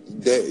aspects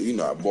with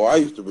that, boy, I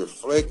used to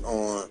reflect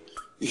on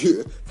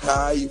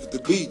how I used to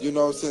be, you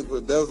know what I'm saying?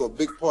 Because that was a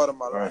big part of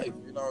my life,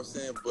 you know what I'm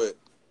saying? But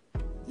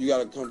you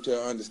gotta come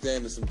to an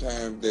understanding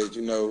sometimes that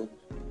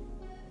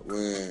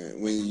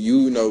when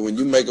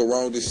you make a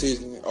wrong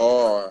decision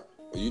or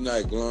when you're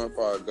not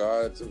glorifying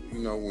God,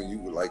 when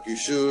you like you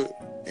should,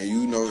 and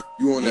you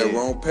on that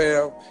wrong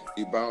path,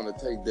 He bound to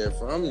take that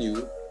from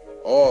you,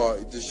 or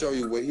to show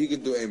you what He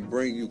can do and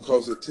bring you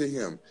closer to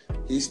Him.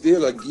 He's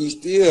still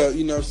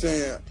you know what I'm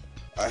saying,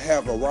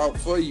 have a route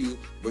for you,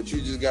 but you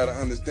just gotta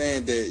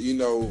understand that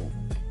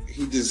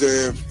He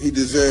deserved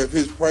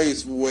His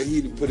praise for what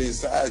He put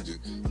inside you.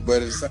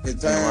 But at the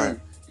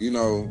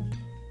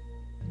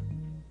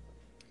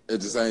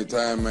same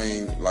time,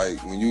 man,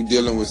 like when you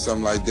dealing with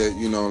something like that,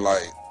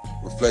 like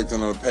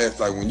reflecting on the past,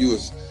 like when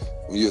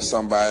you're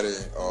somebody,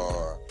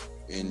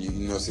 and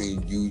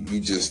you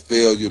just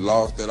failed, you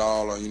lost it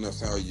all, or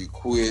or you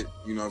quit,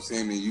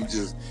 and you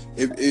just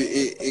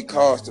it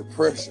caused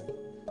depression,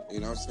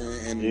 and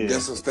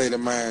that's a state of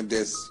mind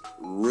that's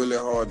really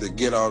hard to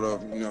get out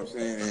of,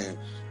 and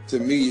to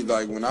me,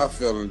 like when I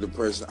fell in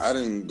depression, I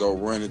didn't go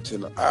run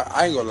into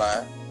I ain't gonna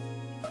lie.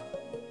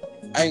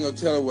 I ain't gonna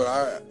tell her what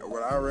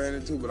I ran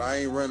into, but I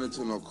ain't run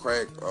into no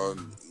crack or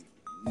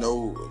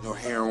no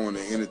heroin or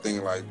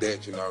anything like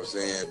that, you know what I'm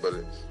saying? But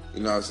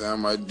I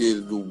might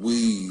did the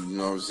weed, you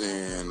know what I'm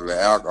saying, the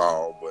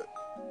alcohol, but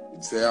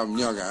say I'm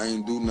younger, I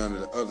ain't do none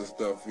of the other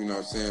stuff, you know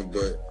what I'm saying?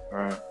 But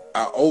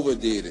I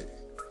overdid it.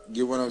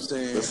 Get what I'm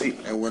saying?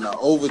 And when I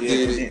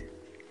overdid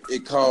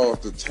it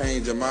caused a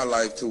change in my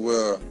life to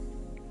where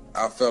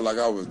I felt like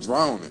I was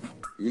drowning,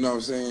 you know what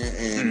I'm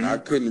saying? And I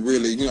couldn't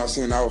really, you know what I'm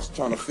saying? I was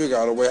trying to figure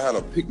out a way how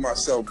to pick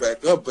myself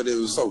back up, but it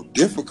was so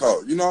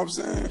difficult, you know what I'm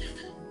saying?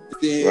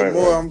 Then the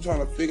more I'm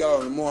trying to figure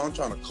out, the more I'm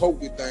trying to cope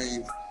with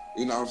things,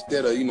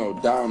 instead of,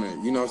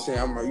 downing, you know what I'm saying?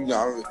 I'm,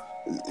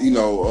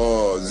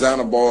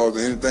 Xanabars or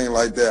anything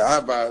like that.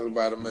 I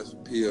buy the mess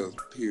of pills,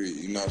 period,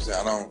 you know what I'm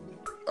saying?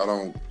 I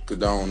don't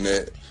condone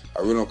that. I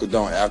really don't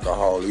condone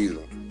alcohol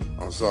either.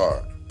 I'm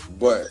sorry.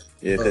 But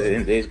yeah, because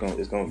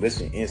it's gonna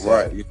listen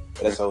inside. Right.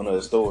 That's a whole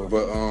nother story.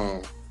 But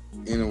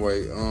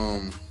anyway,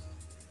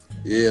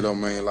 yeah though,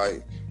 man,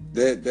 like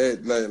that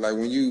like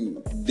when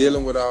you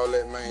dealing with all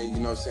that, man, you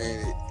know what I'm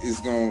saying, it's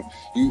gonna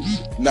you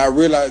not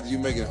realize you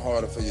making it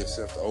harder for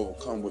yourself to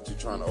overcome what you're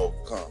trying to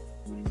overcome.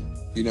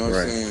 You know what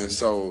I'm saying?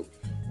 So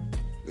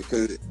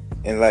because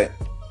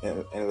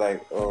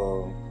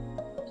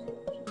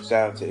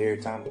shout out to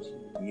Eric Thomas.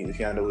 If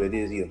y'all know who it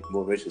is, he's a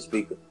motivational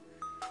speaker.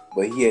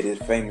 But he had this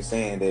famous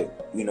saying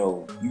that,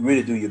 you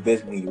really do your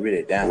best when you really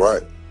it down.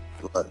 Right.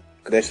 Because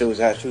that shows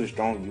how truly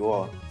strong you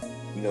are.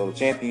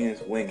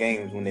 Champions win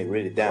games when they're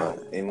really down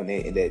and when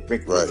they're in that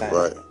brink of time.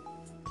 Right.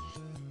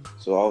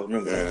 So I always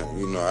remember that.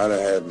 I done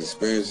had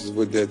experiences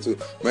with that too.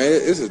 Man,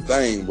 it's a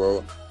thing,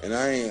 bro. And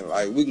I ain't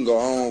like, we can go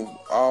on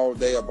all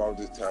day about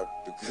this topic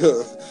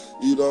because,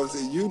 you know what I'm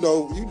saying? You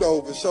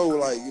know for sure,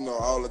 like,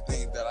 all the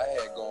things that I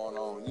had going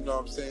on, you know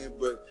what I'm saying?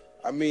 But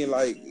I mean,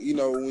 like,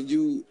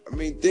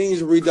 when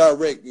things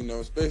redirect,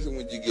 especially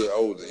when you get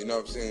older, you know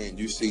what I'm saying?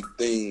 You see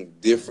things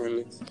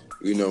differently,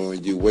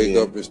 when you wake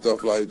up and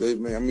stuff like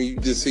that, man. I mean, you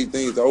just see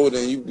things older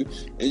and you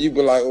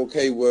be like,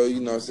 okay, well, you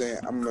know what I'm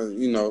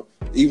saying?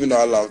 Even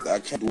though I lost, I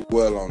can't do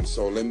well on it,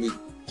 so let me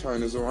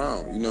turn this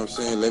around, you know what I'm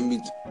saying? Let me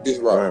take this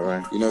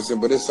route, you know what I'm saying?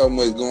 But there's so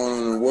much going on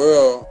in the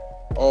world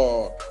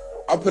or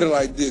I put it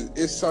like this: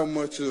 it's so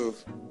much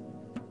of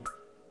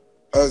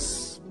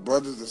us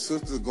brothers and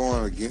sisters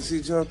going against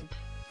each other.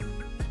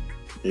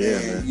 Yeah,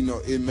 And man. you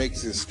know, it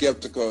makes it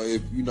skeptical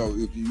if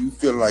you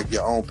feel like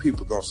your own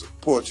people gonna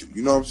support you.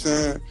 You know what I'm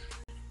saying?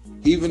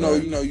 Even though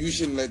you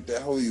shouldn't let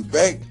that hold you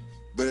back,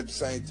 but at the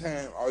same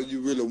time, all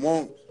you really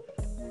want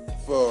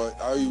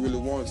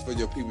is for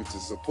your people to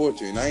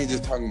support you. And I ain't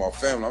just talking about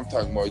family. I'm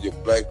talking about your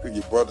black people,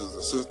 your brothers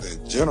and sisters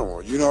in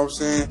general. You know what I'm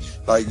saying?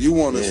 Like you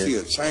want to see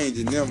a change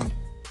in them.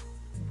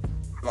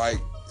 Like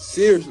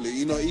seriously,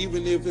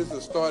 even if it's a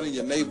start in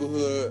your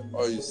neighborhood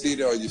or your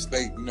city or your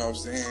state. You know what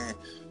I'm saying?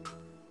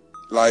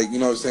 Like, you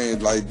know what I'm saying?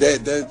 Like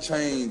that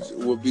change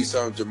would be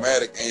something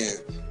dramatic.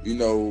 And,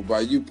 by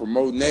you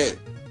promoting that,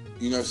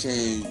 you know what I'm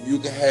saying, you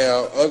can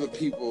have other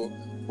people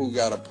who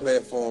got a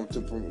platform to,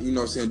 you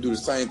know what I'm saying, do the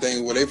same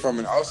thing where they from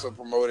and also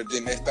promote it.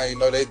 Then next thing you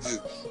know, that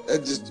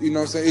just, you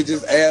know what I'm saying, it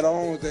just add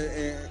on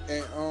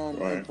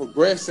and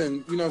progress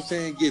and, you know what I'm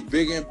saying, get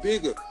bigger and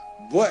bigger.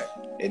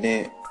 And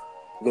then,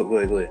 go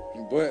ahead.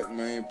 But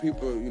man,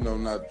 people,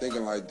 not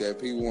thinking like that.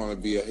 People want to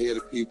be ahead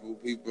of people.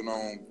 People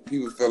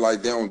feel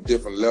like they're on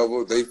different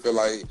levels. They feel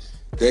like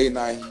they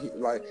not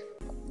like.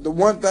 The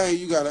one thing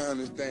you gotta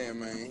understand,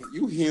 man,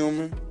 you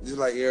human, just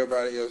like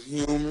everybody else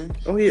human.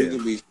 Oh yeah. You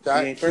can be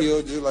shot,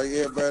 killed, just like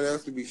everybody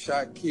else can be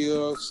shot,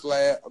 killed,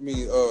 stabbed,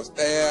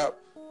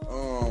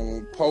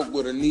 poked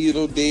with a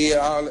needle, dead,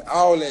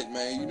 all that,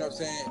 man. You know what I'm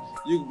saying?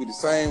 You can be the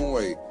same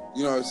way.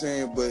 You know what I'm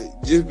saying?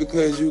 But just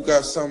because you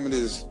got some of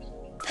this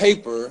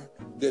paper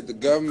that the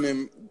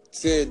government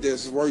said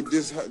that's worth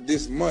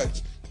this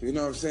much, you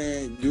know what I'm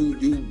saying,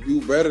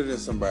 you better than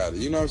somebody,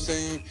 you know what I'm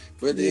saying?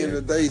 But at the end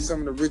of the day,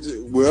 some of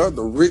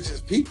the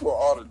richest people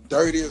are the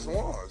dirtiest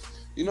ones,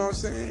 you know what I'm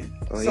saying?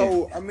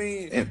 I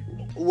mean,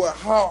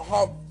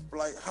 how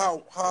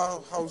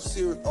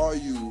serious are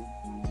you,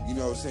 you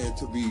know what I'm saying,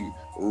 to be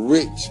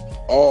rich,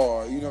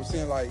 or you know what I'm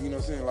saying, like, you know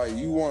what I'm saying, like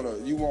you want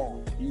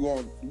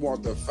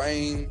the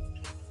fame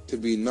to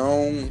be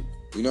known,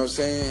 you know what I'm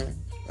saying?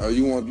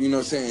 You want, you know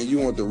what I'm saying, you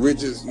want the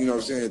richest, you know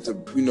what I'm saying, to,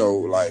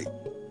 like,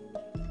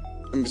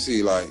 let me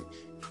see, like,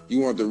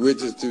 you want the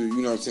richest to,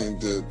 you know what I'm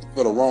saying,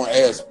 for the wrong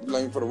ass,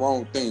 like, for the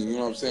wrong thing, you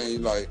know what I'm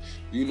saying? Like,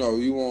 you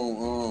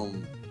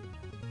want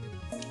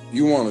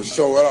to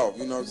show it off,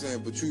 you know what I'm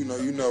saying? But you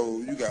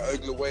got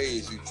ugly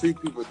ways, you treat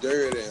people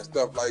dirty and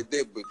stuff like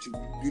that, but you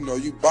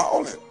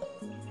balling.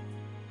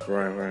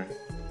 Right.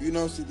 You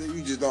know, see,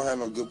 you just don't have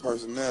no good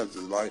personality.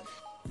 Like,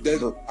 I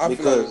feel like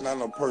there's not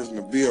no person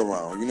to be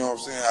around. You know what I'm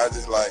saying? I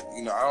just like,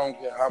 I don't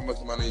care how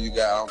much money you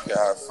got. I don't care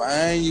how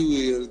fine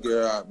you is,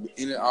 girl.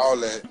 In it, all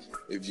that.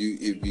 If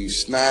you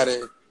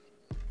snotty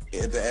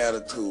at the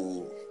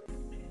attitude,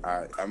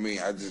 I mean,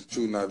 I just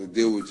choose not to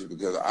deal with you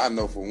because I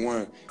know for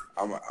one,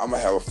 I'm gonna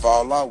have a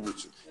fallout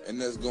with you,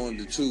 and that's going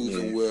to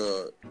choosing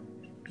where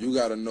you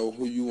got to know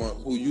who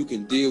you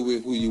can deal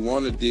with, who you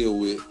want to deal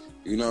with.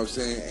 You know what I'm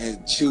saying?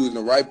 And choosing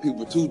the right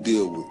people to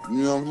deal with.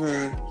 You know what I'm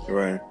saying?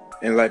 Right.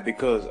 And like,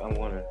 because I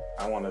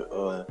wanna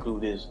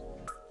include this,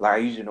 like I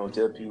usually don't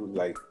tell people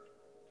like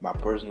my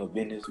personal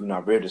business. I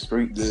read the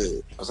street.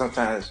 Yeah. But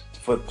sometimes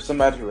for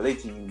somebody to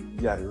relate to you,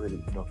 you gotta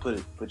really not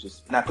put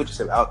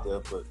yourself out there,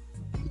 but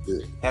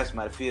have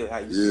somebody feel how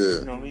you see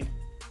it, you know what I mean?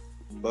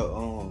 But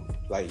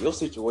like your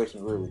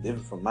situation really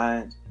different from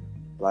mine.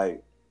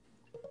 Like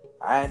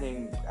I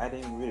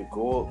didn't really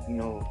grow up, in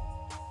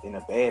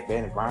a bad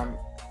environment.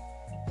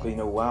 Cause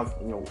where I'm,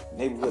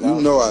 neighborhood.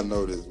 I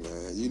know this, man.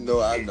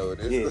 I know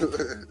this.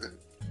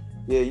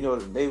 Yeah,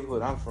 the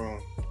neighborhood I'm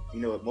from,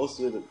 most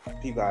of the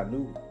people I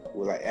knew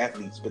were like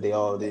athletes, but they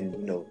all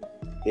didn't,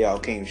 they all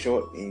came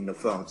short and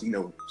from,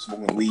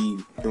 smoking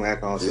weed, doing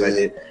alcohol, stuff like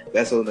that.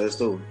 That's another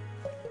story.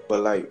 But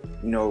like,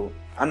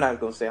 I'm not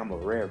gonna say I'm a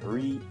rare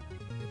breed,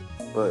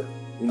 but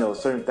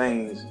certain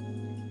things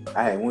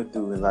I had went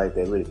through in life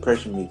that really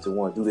pressured me to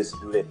want to do this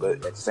and do that,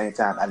 but at the same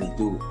time I didn't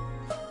do it.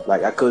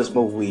 Like I could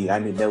smoke weed. I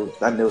never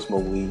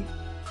smoked weed.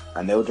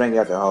 I never drank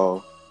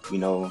alcohol. But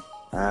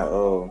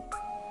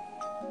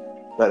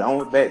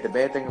the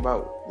bad thing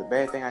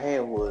I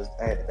had was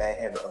I had the bad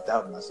habit of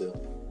doubting myself,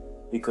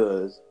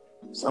 because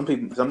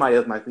somebody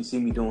else might see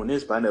me doing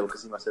this, but I never could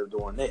see myself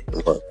doing that.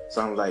 Right.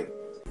 So I'm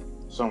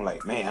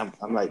like, man, I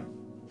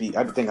be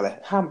thinking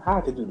like, how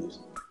I could do this.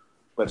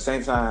 But at the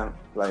same time,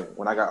 like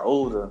when I got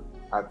older,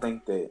 I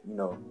think that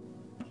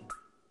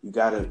you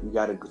gotta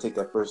take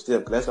that first step,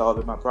 because that's all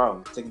been my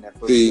problem, taking that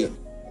first step.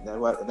 And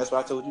that's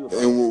what I told you about.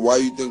 And why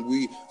you think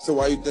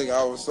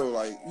I was so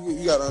like,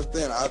 you gotta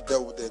understand, I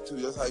dealt with that too.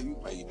 That's how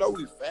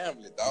we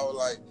family, dog.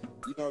 Like,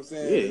 you know what I'm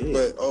saying? Yeah.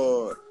 But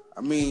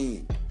I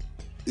mean,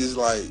 it's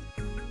like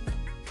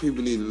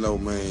people need to know,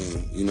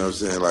 man, you know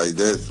what I'm saying? Like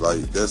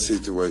that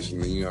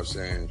situation, you know what I'm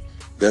saying?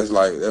 That's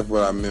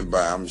what I meant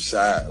by I'm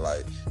shy.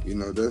 Like,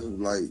 that's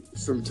like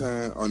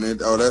sometimes on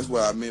that. Oh, that's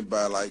what I meant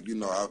by like, I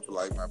feel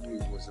like my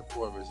people would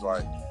support me. It's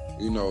like,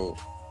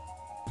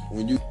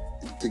 when you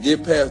to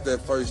get past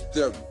that first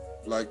step,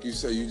 like you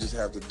say, you just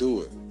have to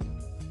do it.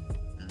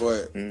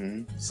 But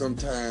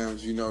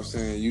sometimes, you know what I'm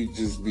saying, you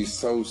just be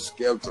so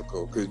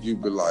skeptical because you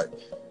be like,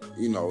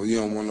 you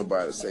don't want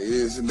nobody to say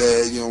this and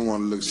that. You don't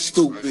want to look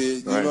stupid.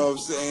 You Right. know what I'm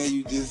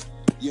saying?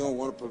 You don't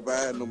want to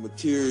provide no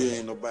material.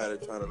 Ain't nobody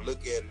trying to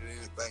look at it or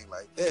anything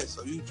like that.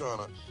 So you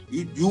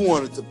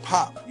want it to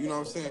pop. You know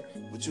what I'm saying?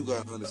 But you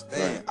gotta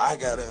understand. Right. I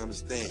gotta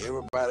understand.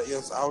 Everybody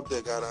else out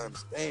there gotta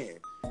understand.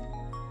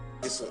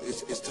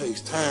 It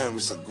takes time.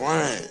 It's a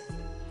grind.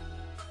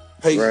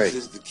 Patience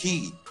is the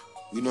key.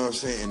 You know what I'm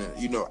saying?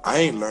 And, I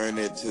ain't learned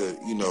that till,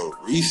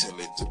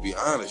 recently, to be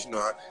honest. I'm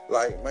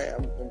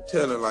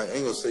telling, I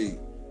ain't gonna say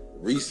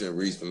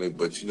recently,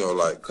 but,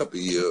 like a couple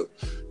of years,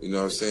 you know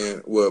what I'm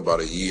saying? Well,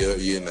 about a year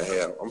and a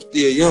half. I'm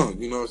still young,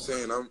 you know what I'm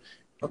saying? I'm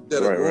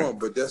still growing,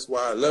 but that's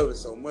why I love it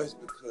so much,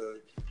 because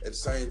at the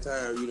same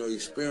time,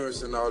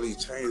 experiencing all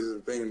these changes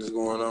and things that's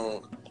going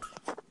on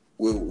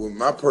with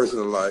my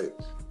personal life,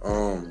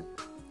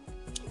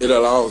 it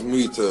allows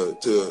me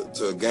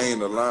to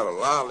gain a lot of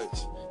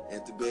knowledge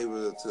and to be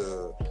able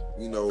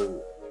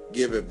to,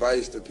 give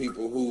advice to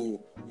people who,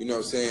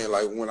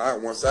 like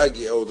once I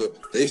get older,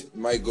 they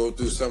might go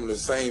through some of the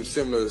same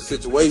similar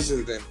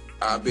situations, and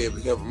I'll be able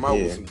to help them out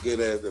with some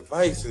good ass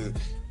advice. And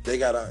they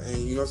gotta, and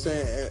you know what I'm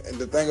saying? And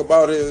the thing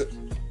about it,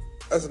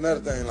 that's another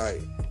thing, like,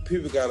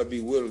 people gotta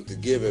be willing to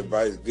give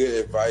advice,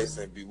 good advice,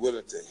 and be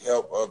willing to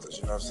help others,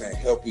 you know what I'm saying?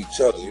 Help each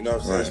other, you know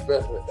what I'm saying?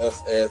 Especially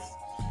us as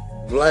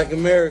Black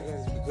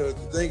Americans, because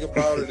the thing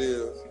about it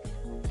is,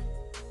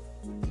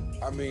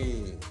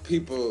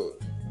 people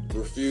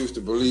refuse to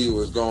believe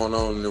what's going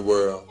on in the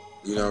world,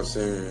 you know what I'm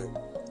saying?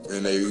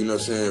 And they,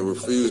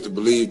 refuse to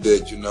believe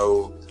that,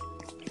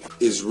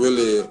 it's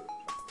really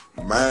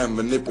mind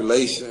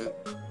manipulation,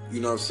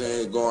 you know what I'm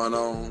saying, going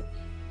on.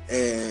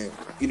 And,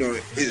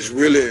 it's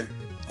really,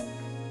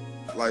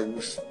 like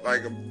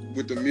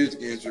with the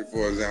music industry,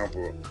 for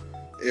example,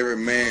 every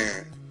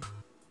man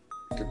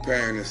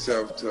comparing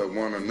himself to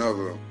one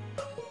another,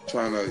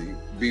 trying to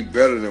be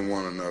better than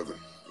one another.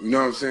 You know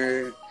what I'm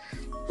saying?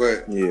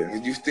 But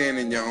when you stand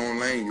in your own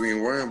lane, you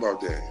ain't worrying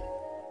about that.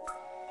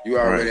 You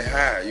already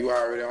high. You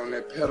already on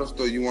that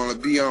pedestal you want to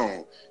be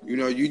on. You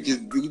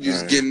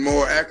just getting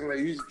more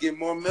accolades. You just get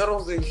more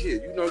medals and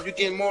shit. You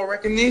get more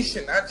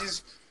recognition.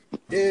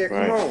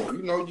 Come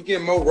on. You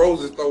get more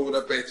roses thrown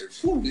up at you.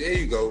 Whew, there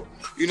you go.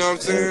 You know what I'm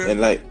saying?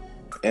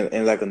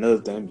 And like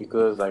another thing,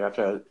 because like I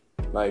try,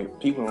 like,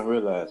 people don't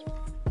realize,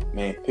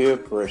 man, peer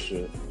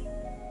pressure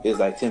is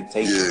like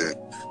temptation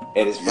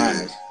at its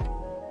finest.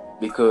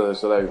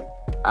 Because like,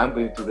 I've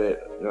been through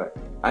that. Like,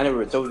 I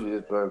never told you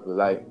this, but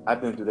like, I've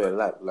been through that a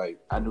lot. Like,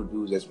 I knew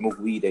dudes that smoke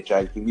weed that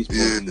tried to give me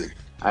smoke weed.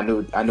 I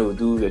knew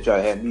dudes that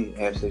tried to have me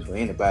have sex with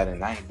anybody,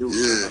 and I ain't do it.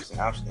 You know what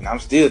I'm saying? I'm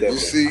still that way.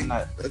 See,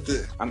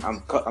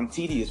 I'm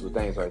tedious with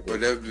things like that.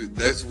 But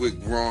that's what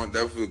growing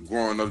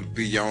up to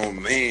be your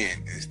own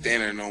man and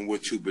standing on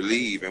what you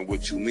believe and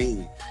what you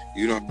mean.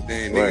 You know what I'm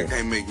saying? Nigga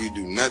can't make you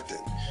do nothing.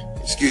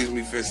 Excuse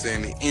me for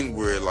saying the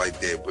N-word like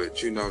that,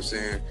 but you know what I'm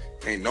saying?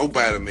 Ain't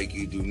nobody make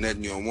you do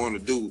nothing you don't want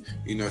to do,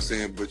 you know what I'm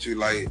saying? But you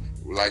like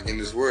in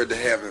this world, they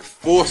have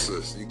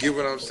enforcers. You get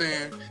what I'm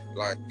saying?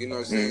 Like, you know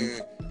what I'm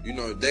saying?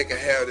 They can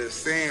have this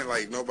saying,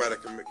 like, nobody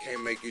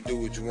can't make you do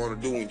what you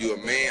want to do when you're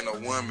a man or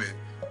woman,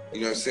 you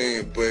know what I'm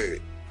saying?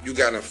 But you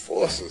got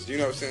enforcers, you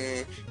know what I'm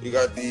saying? You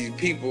got these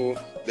people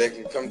that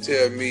can come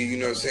tell me, you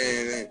know what I'm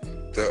saying,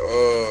 to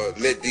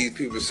let these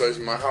people search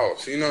my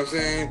house, you know what I'm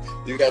saying?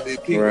 You got these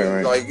people,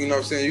 like, you know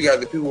what I'm saying? You got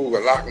the people who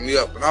are locking me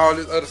up and all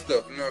this other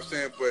stuff, you know what I'm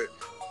saying? But,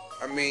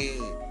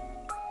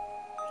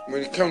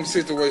 when it comes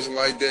to situations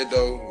like that,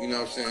 though, you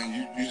know what I'm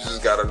saying, you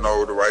just got to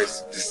know the right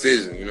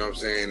decision, you know what I'm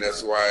saying?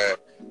 That's why,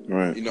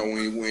 when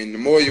the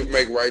more you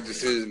make right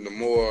decisions, the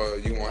more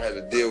you won't have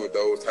to deal with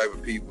those type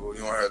of people.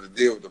 You won't have to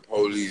deal with the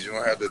police. You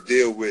won't have to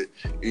deal with,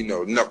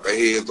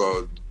 knuckleheads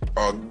or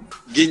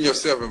getting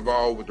yourself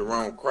involved with the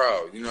wrong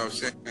crowd. You know what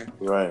I'm saying?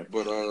 Right.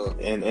 But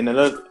and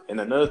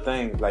another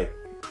thing, like,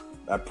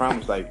 I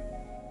promise, like,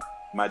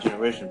 my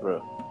generation,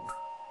 bro,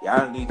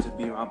 y'all need to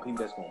be around people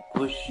that's gonna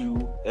push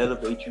you,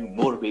 elevate you,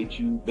 motivate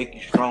you, make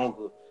you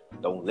stronger.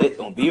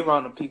 Don't be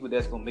around the people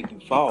that's gonna make you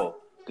fall,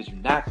 because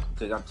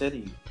I'm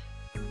telling you,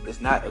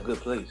 it's not a good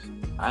place.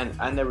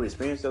 I never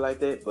experienced it like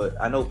that, but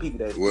I know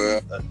people that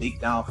a big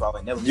downfall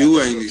and never. You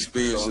ain't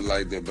experienced it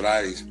like that, but I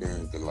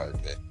experienced it like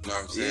that. You know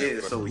what I'm saying?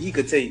 Yeah, so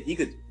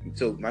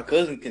so my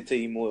cousin can tell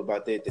you more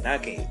about that than I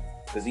can,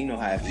 because he know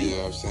how I feel. You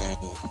know what I'm saying?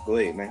 Go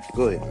ahead, man.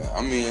 Go ahead.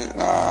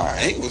 I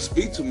ain't gonna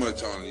speak too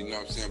much on it. You know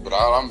what I'm saying? But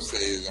all I'm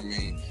saying is,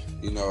 when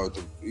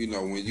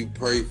you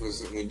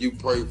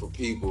pray for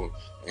people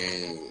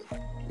and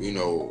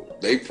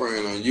they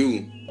praying on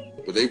you,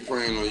 but they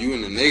praying on you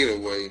in a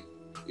negative way.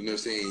 You know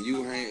what I'm saying?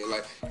 You hang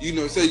like,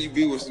 say you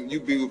be with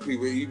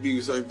people, you be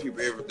with certain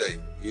people every day.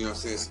 You know what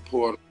I'm saying?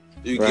 Support them.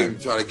 You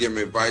try to give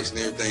them advice and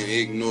everything, they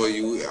ignore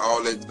you,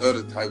 all that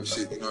other type of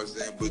shit, you know what I'm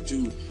saying? But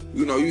you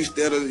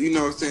instead of, you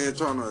know what I'm saying,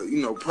 trying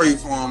to, pray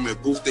for them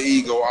and boost their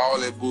ego, all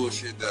that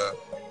bullshit,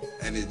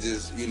 and it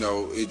just,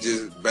 it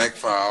just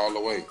backfire all the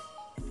way.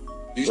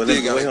 Wait,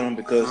 hold on,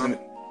 because let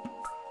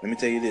me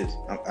tell you this.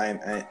 I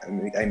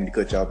mean to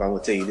cut you off. I will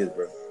tell you this,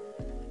 bro.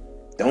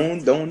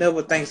 Don't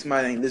never think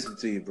somebody ain't listening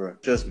to you, bro.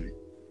 Trust me.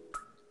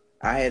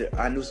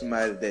 I knew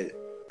somebody that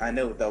I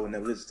never thought would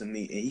never listen to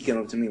me, and he came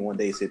up to me one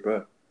day and said,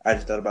 "Bro, I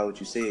just thought about what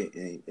you said,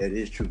 and it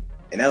is true."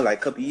 And that was like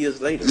a couple years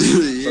later.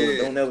 Yeah. So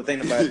don't ever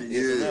think about it.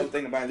 Yeah. Don't ever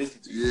think about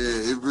listening to you.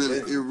 Yeah, it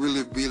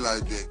really be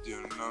like that, you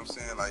know what I'm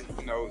saying? Like,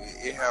 you know,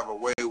 it have a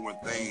way when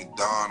things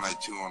dawn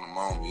at you on the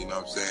moment, you know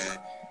what I'm saying?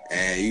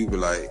 And you be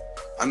like,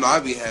 I know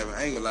I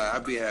ain't gonna lie, I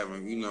be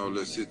having, you know,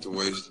 little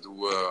situations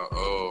where,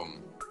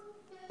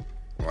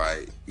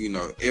 like, you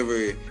know,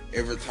 every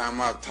time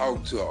I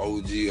talk to an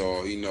OG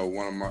or, you know,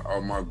 one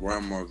of my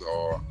grandmas,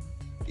 or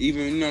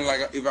even, you know,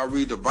 like if I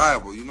read the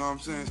Bible, you know what I'm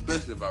saying?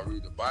 Especially if I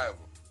read the Bible.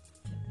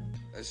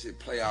 That shit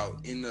play out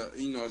in the,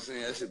 you know what I'm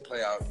saying? That shit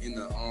play out in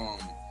the,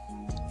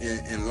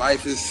 in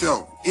life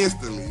itself,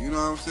 instantly, you know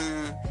what I'm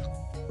saying?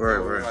 Right,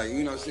 So, right. like,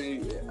 you know what I'm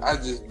saying? I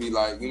just be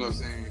like, you know what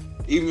I'm saying?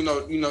 Even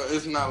though, you know,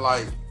 it's not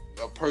like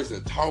a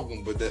person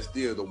talking, but that's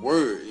still the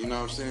word, you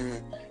know what I'm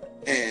saying?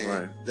 And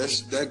Right.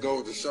 that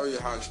goes to show you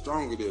how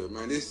strong it is,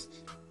 man. This,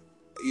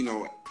 you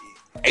know,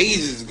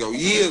 ages ago,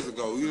 years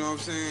ago, you know what I'm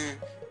saying?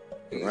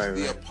 And Right, it's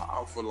still right.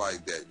 powerful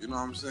like that, you know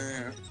what I'm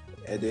saying?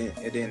 And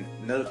then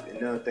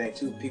another thing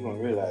too, people don't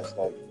realize,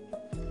 like,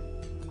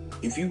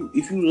 if you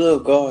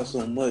love God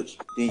so much,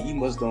 then you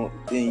must be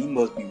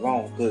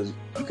wrong, because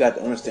you got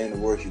to understand the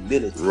word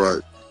humility.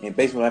 Right, And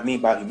basically, what I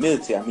mean by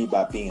humility, I mean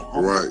by being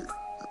humble.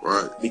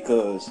 right.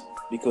 Because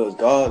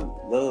God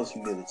loves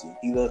humility.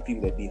 He loves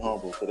people that be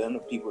humble. So they're the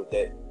people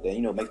that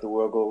you know make the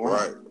world go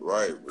around.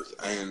 Right.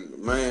 And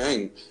man, I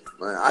ain't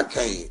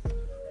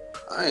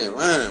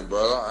lying,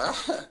 bro.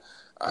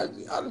 I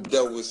done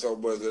dealt with so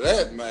much of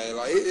that, man.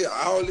 Like,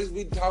 all this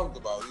we talked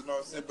about, you know what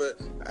I'm saying? But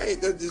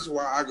that's just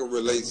why I can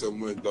relate so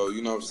much, though.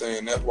 You know what I'm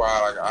saying? That's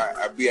why, like,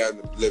 I be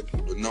able to let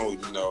people know,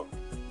 you know,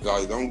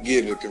 like, don't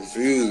get it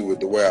confused with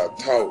the way I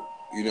talk.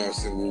 You know what I'm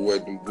saying?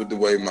 With the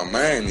way my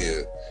mind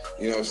is.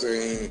 You know what I'm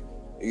saying?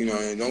 You know,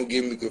 and don't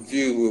get me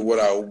confused with what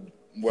I'm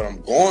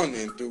going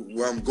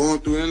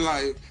through in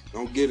life.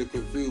 Don't get it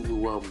confused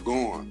with where I'm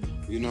going.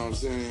 You know what I'm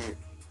saying?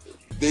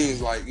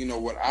 Things like, you know,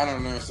 what I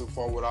done learned so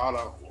far with all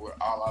I've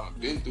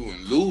been through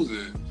and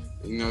losing,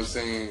 you know what I'm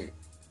saying,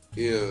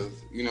 is,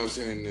 you know what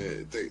I'm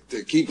saying,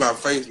 to keep my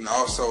faith, and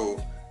also,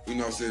 you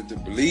know what I'm saying, to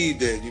believe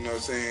that, you know what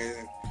I'm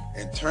saying,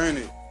 and turn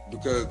it,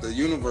 because the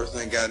universe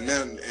ain't got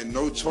nothing and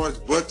no choice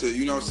but to,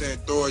 you know what I'm saying,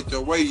 throw it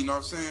your way, you know what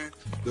I'm saying?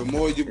 The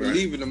more you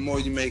believe it, the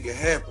more you make it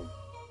happen.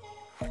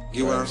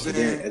 Get what I'm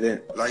saying? And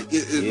then Like,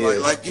 it's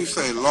like you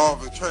say, law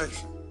of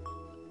attraction.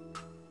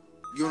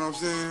 You know what I'm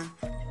saying?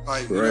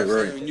 Like, you know what I'm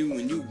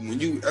saying? When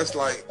you, that's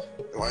like,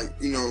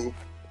 you know,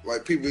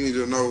 like, people need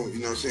to know, you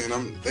know what I'm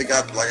saying? They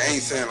got, like, I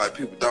ain't saying like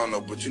people don't know,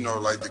 but, you know,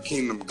 like, the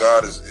kingdom of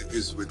God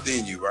is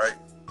within you, right?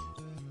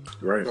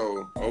 Right.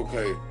 So,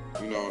 okay,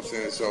 you know what I'm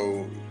saying?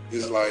 So,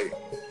 it's like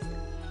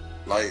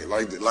I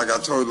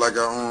told, like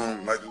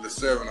in the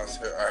 7, I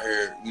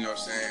heard, you know what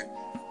I'm saying?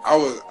 I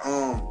was,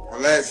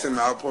 last time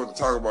I was supposed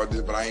to talk about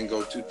this, but I ain't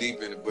go too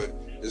deep in it, but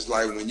it's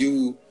like when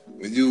you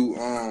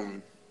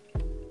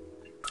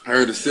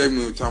heard the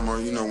segment we talking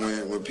about, you know,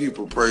 when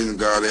people praising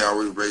God, they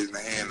always raising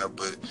their hand up,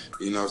 but,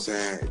 you know what I'm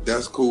saying,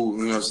 that's cool,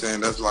 you know what I'm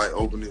saying, that's like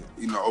open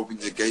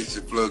your gates,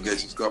 your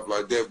floodgates and stuff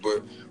like that,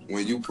 but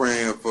when you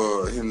praying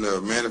for him to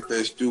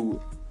manifest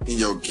you in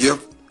your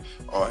gift,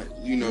 or,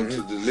 you know,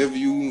 to deliver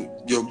you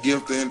your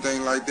gift or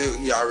anything like that,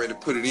 he already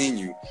put it in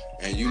you,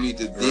 and you need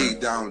to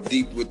dig down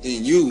deep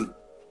within you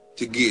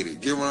to get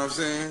it. Get what I'm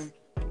saying?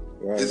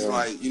 It's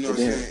like, you know what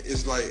I'm saying,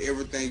 it's like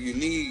everything you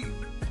need,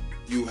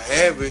 you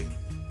have it,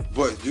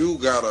 but you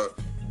gotta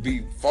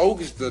be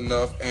focused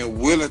enough and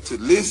willing to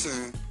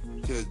listen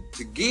to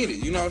get it.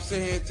 You know what I'm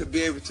saying? To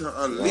be able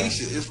to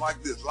unleash it. It's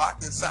like this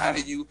locked inside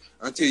of you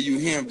until you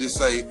hear him just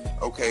say,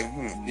 okay,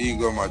 here you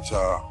go, my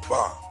child.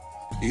 Wow.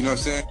 You know what I'm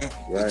saying?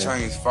 The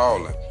chain's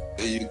falling.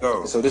 There you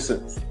go. So this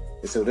is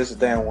the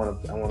thing I wanna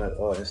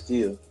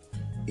instill.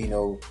 You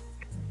know,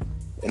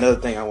 another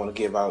thing I wanna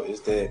give out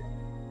is that,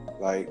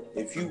 like,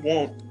 if you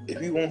want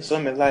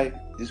something in life,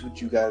 this is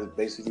what you gotta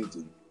basically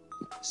do.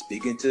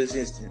 Speak into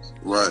existence.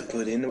 Right.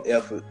 Put in the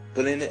effort,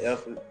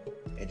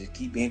 and just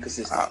keep being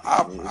consistent.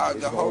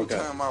 The whole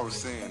time I was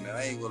saying that,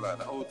 I ain't gonna lie,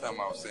 the whole time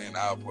I was saying,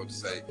 I was supposed to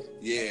say,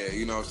 yeah,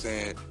 you know what I'm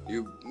saying,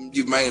 you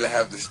mainly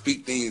have to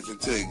speak things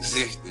into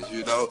existence,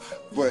 you know,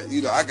 but,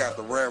 you know, I got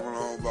to ramble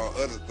on about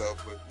other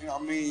stuff, but, you know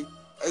what I mean,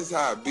 that's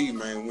how it be,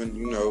 man,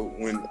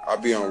 when I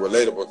be on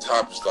relatable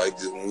topics like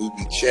this, when we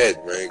be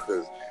chatting, man,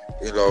 because,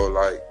 you know,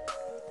 like,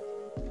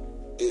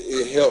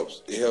 it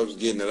helps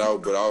getting it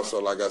out, but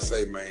also, like I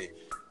say, man,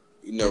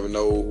 you never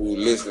know who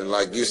listening.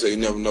 Like you say, you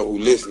never know who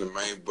listening,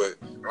 man. But,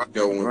 you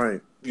know,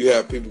 when you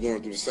have people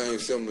going through the same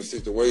similar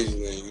situations,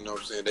 and, you know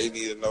what I'm saying, they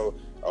need to know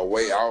a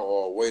way out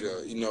or a way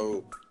to, you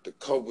know, to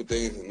cope with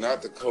things and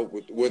not to cope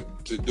with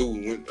what to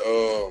do,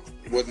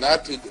 what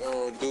not to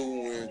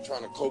do when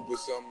trying to cope with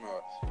something.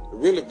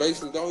 Really,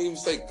 basically, don't even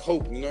say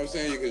cope, you know what I'm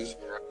saying? Because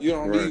you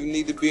don't even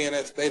need to be in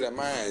that state of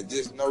mind.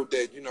 Just know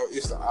that, you know,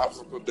 it's an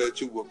obstacle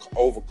that you will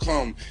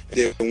overcome.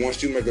 That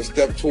once you make a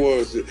step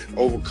towards it,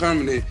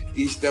 overcoming it,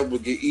 each step will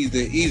get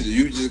easier and easier.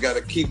 You just got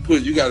to keep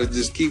pushing. You got to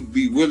just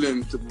be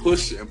willing to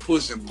push it and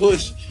push saying,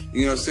 push,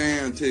 you know what I'm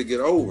saying, until you get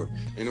over.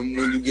 And then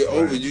when you get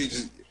over,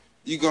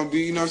 you gonna be,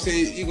 you know what I'm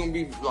saying, you gonna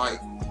be like,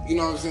 you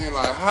know what I'm saying,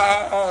 like,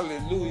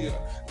 hallelujah.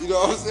 You know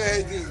what I'm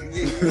saying?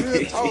 Just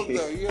real talk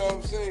though, you know what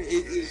I'm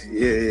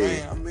saying?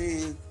 Man, I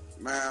mean,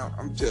 man,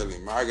 I'm telling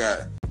you, man, I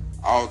got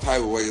all type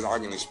of ways I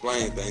can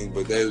explain things,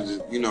 but they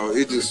just, you know,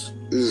 it's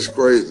just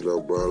crazy though,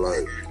 bro.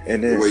 Like,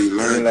 and then, the way you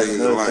learn like things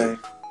in life.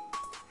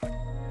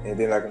 And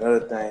then like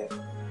another thing,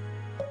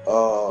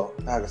 how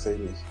can I say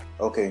this?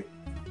 Okay,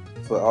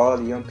 for all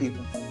the young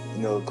people,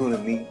 you know,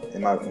 including me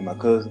and my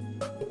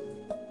cousin,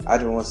 I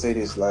just want to say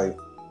this, like,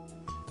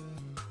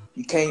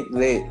 you can't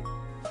let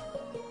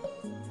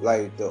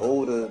like the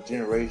older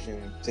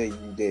generation tell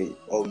you that,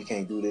 oh, you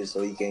can't do this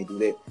or you can't do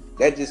that.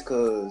 That's just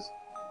cause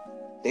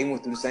they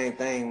went through the same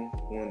thing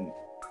when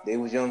they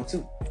was young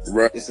too.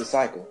 Right. It's a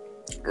cycle.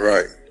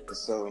 Right. And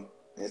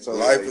so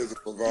life like, is a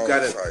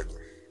revolving cycle.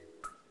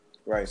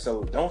 Right.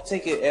 So don't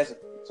take it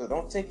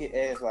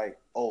as like,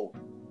 oh,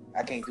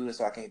 I can't do this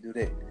or I can't do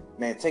that.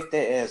 Man, take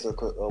that as a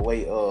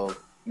way of,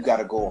 you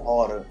gotta go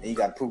harder and you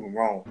gotta prove them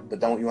wrong,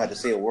 but you have to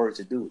say a word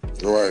to do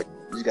it. Right.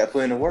 You just gotta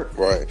put in the work.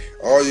 Right.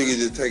 Or you can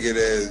just take it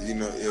as, you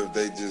know, if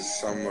they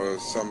just some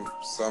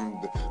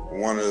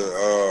one of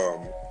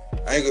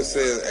I ain't gonna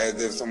say it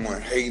as if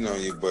someone hating on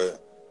you,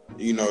 but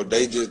you know,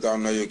 they just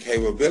don't know your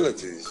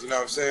capabilities. You know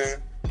what I'm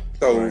saying?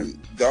 So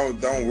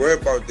don't worry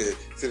about that.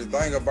 See, the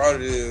thing about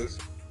it is,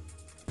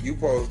 you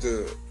supposed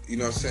to, you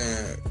know what I'm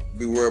saying,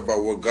 be worried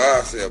about what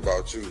God said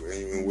about you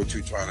and what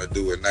you trying to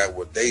do and not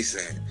what they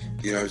saying.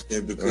 You know what I'm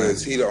saying?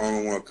 Because he the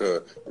only one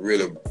could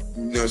really, you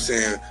know what I'm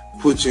saying,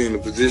 put you in the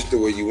position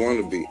where you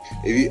want to be.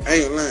 If you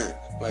ain't lying,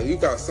 like, you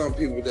got some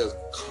people that's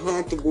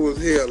comfortable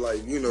as hell,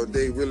 like, you know,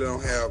 they really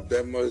don't have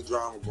that much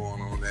drama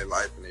going on in their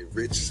life and they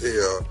rich as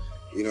hell,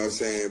 you know what I'm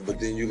saying? But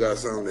then you got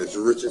some that's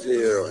rich as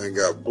hell and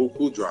got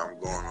buku drama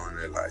going on in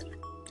their life.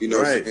 You know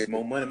what I'm saying?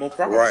 More money, more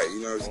problems. Right,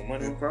 you know what I'm saying? More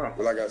money, more problems.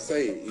 But like I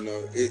say, you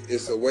know,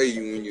 it's a way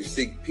when you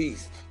seek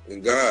peace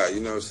in God,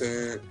 you know what I'm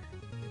saying?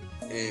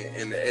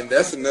 And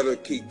that's another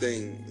key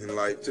thing in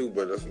life too,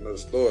 but that's another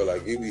story,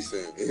 like you be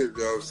saying, you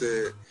know what I'm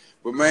saying?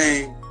 But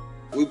man,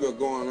 we've been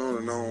going on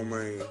and on,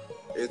 man.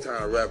 It's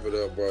time to wrap it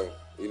up, bro.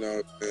 You know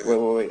what I'm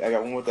saying? Wait. I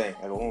got one more thing.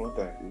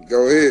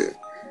 Go ahead.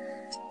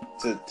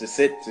 To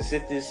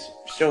set this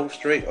show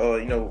straight,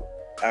 you know,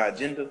 our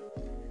agenda.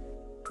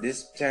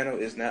 This channel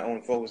is not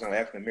only focused on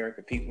African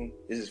American people.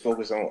 This is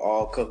focused on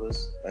all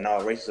colors and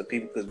all races of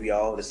people, because we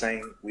all the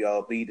same. We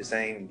all bleed the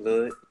same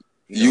blood.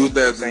 Youth,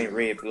 the same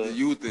red blood. The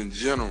youth in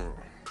general.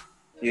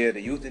 Yeah, the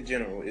youth in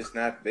general. It's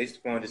not based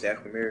upon just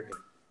African American,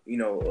 you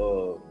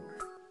know,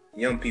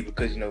 young people,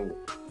 because, you know,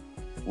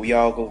 we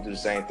all go through the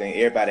same thing.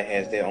 Everybody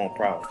has their own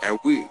problems. And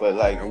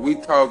we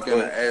talk in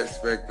the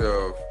aspect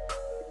of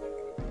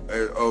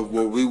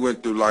what we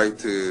went through, like,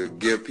 to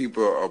give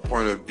people a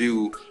point of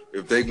view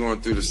if they going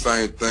through the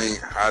same thing,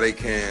 how they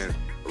can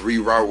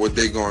reroute what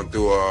they going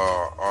through,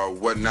 or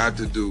what not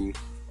to do,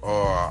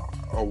 or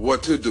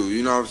what to do.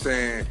 You know what I'm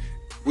saying?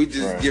 We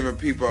just giving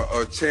people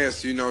a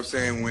chance. You know what I'm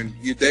saying? When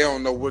they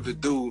don't know what to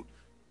do,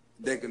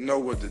 they can know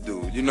what to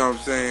do. You know what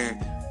I'm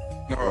saying?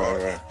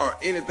 Or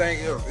anything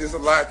else. It's a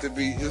lot to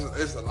be.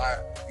 It's a lot.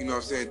 You know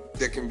what I'm saying?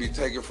 That can be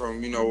taken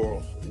from, you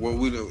know, what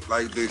we do,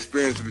 like the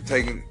experience to be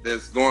taken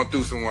that's going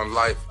through someone's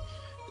life.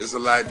 It's a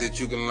lot that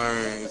you can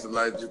learn. It's a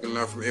lot that you can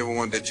learn from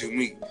everyone that you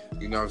meet.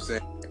 You know what I'm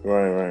saying?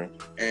 Right.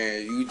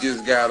 And you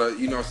just gotta,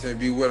 you know what I'm saying,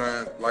 be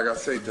willing, like I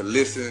say, to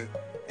listen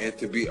and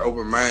to be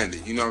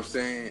open-minded. You know what I'm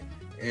saying?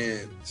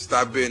 And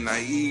stop being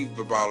naive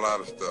about a lot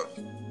of stuff.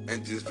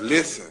 And just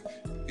listen.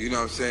 You know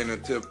what I'm saying?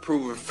 Until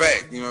proven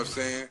fact. You know what I'm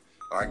saying?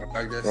 Like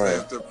that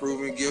says, until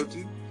proven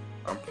guilty,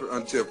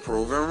 until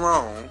proven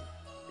wrong.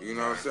 You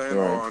know what I'm saying?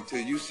 Or until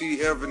you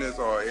see evidence,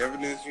 you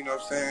know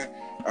what I'm saying?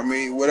 I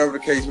mean, whatever the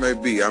case may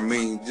be. I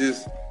mean,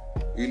 just,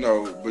 you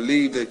know,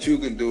 believe that you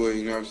can do it,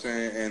 you know what I'm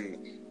saying? And,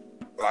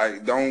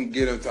 like, don't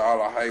get into all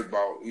the hype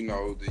about, you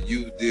know, to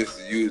use this,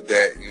 to use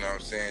that, you know what I'm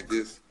saying?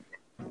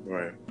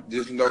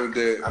 Just know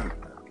that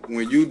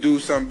when you do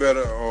something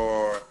better,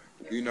 or,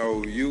 you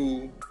know,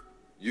 you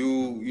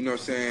know what I'm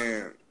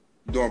saying,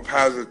 doing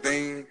positive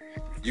things,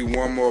 you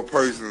one more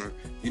person,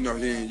 you know,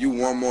 you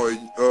one more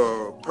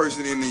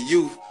person in the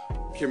youth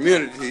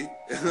community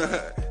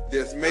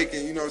that's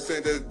making, you know what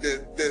I'm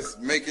saying, that's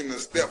making a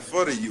step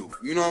for the youth.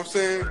 You know what I'm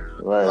saying?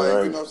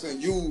 Right. You know what I'm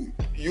saying?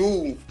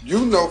 You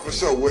know for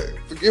sure,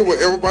 forget what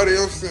everybody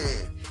else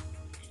saying.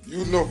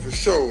 You know for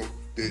sure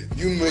that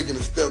you making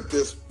a step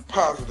that's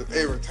positive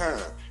every time.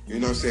 You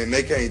know what I'm saying?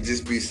 They can't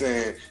just be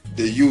saying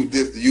the youth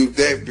this, the youth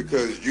that,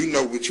 because you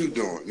know what you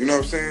doing. You know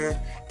what I'm saying?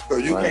 So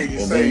you can't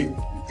just say,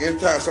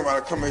 anytime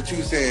somebody come at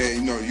you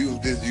saying, you know, use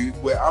this,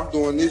 well, I'm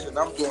doing this and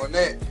I'm doing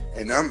that,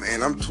 and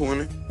I'm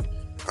 20,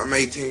 I'm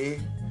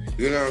 18,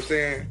 you know what I'm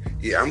saying?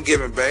 Yeah, I'm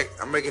giving back,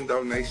 I'm making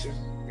donations,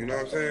 you know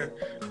what I'm saying?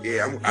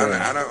 Yeah,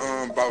 I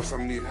done bought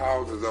some of these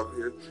houses up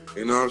here,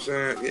 you know what I'm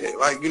saying? Yeah,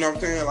 like, you know what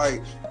I'm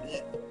saying?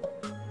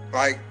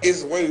 Like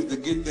it's ways to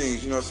get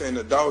things, you know what I'm saying?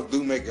 The dogs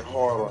do make it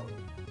harder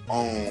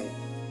on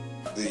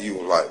the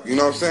youth life. You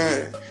know what I'm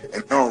saying?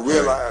 And they don't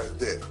realize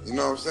that. You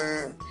know what I'm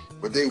saying?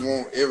 But they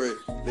want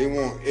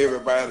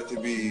everybody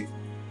to be,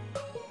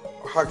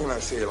 how can I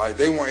say it? Like,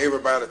 they want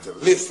everybody to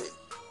listen.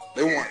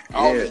 They want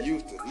all the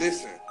youth to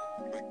listen.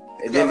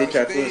 And then they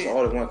try to put us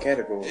all in one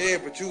category. Yeah,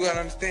 but you gotta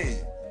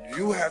understand,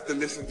 you have to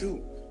listen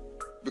too.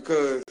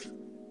 Because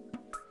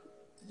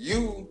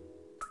you,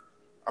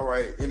 all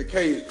right, in the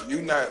case,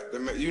 you're not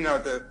that, you know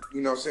what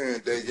I'm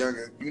saying, that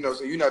youngest, you know what I'm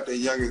saying, you're not the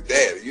youngest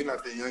daddy, you're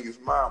not the youngest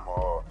mama,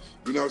 or,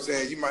 you know what I'm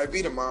saying, you might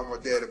be the mama or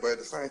daddy, but at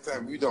the same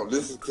time, you don't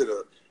listen to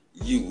the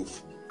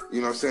youth.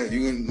 You know what I'm saying?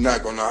 You're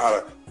not gonna know how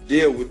to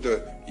deal with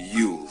the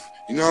youth.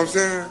 You know what I'm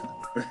saying?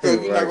 So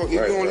if you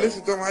don't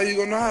listen to them, how you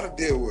gonna know how to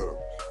deal with them?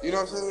 You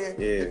know what I'm saying?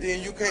 Yeah. And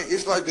then you can't.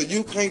 It's like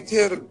you can't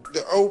tell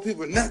the old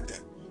people nothing.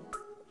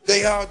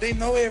 They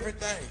know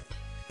everything.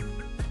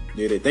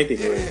 Yeah, they think they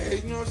know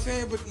everything. You know what I'm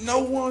saying? But no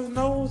one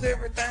knows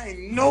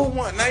everything. No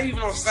one, not even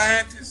no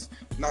scientist,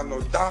 not no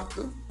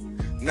doctor,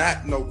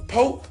 not no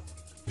pope.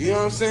 You know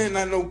what I'm saying?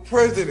 Not no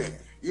president.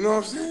 You know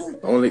what I'm saying?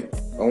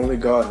 Only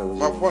God knows.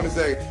 My point is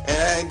that,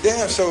 and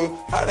damn, so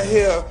how the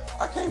hell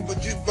I can't? But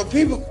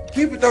people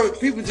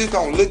just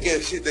don't look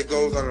at shit that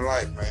goes on in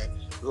life, man.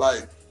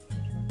 Like,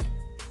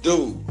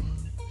 dude,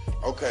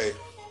 okay,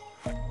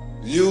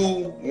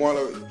 you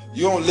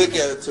don't look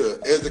at it to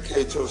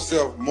educate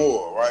yourself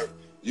more, right?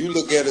 You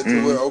look at it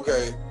to where,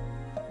 okay,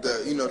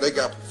 they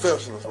got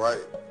professionals,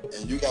 right?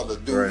 And you got to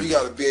you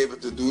got to be able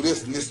to do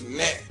this and this and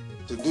that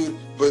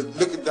But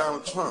look at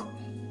Donald Trump.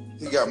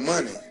 He got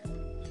money.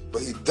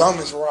 But he dumb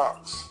as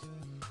rocks.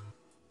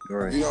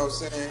 Right. You know what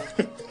I'm saying?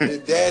 His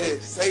daddy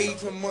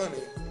saved him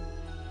money.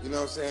 You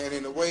know what I'm saying?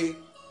 In a way,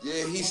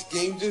 yeah, he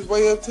schemed his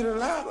way up to the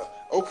ladder.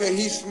 Okay,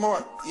 he's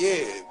smart,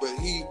 yeah,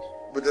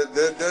 but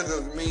that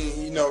doesn't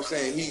mean, you know what I'm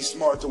saying, he's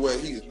smart to where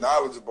he's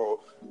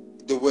knowledgeable,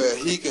 to where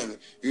he can,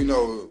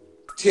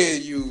 tell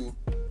you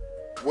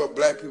what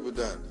black people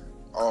done,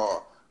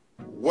 or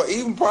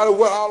even probably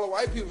what all the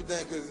white people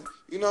done, because,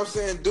 you know what I'm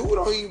saying, dude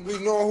don't even be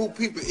knowing who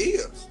people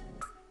is.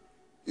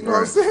 You know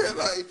what I'm saying?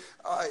 Like,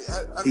 I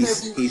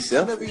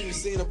never even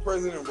seen a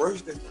president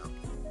worse than him.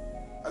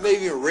 I never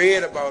even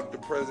read about the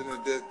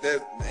president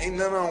that ain't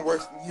none of them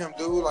worse than him,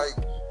 dude. Like,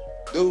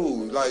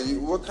 like,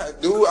 what kind?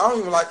 Dude, I don't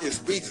even like his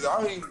speeches.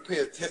 I don't even pay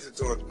attention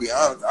to it, to be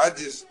honest. I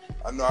just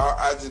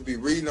be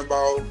reading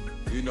about,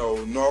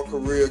 North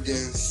Korea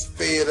getting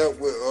fed up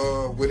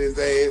with his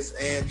ass,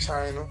 and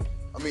China.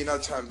 I mean,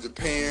 not China,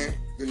 Japan.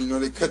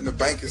 They cutting the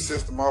banking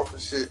system off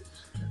and shit.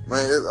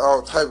 Man, it's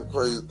all type of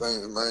crazy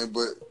things, man.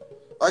 But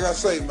like I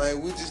say,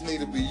 man, we just need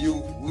to be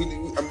youth. We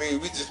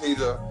just need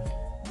to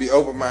be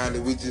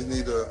open-minded. We just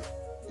need to,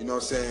 you know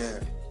what I'm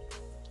saying?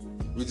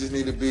 We just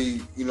need to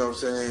be, you know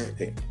what I'm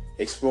saying?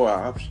 Explore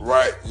our options.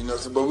 Right, you know what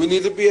I'm saying? But we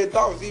need to be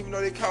adults. Even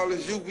though they call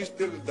us youth, we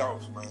still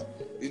adults, man.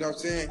 You know what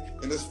I'm saying?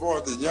 And as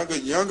far as the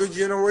younger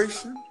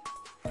generation,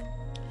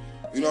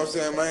 you know what I'm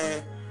saying,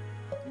 man?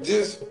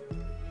 Just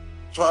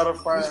try to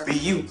find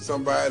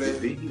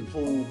somebody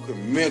who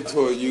can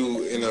mentor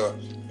you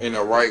in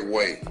a right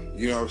way.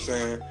 You know what I'm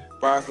saying?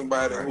 Find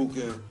somebody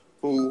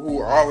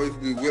who always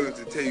be willing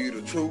to tell you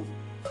the truth,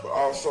 but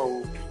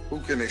also who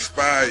can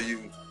inspire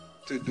you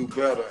to do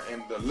better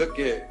and to look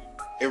at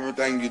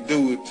everything you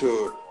do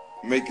to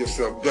make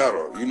yourself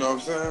better. You know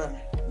what I'm saying?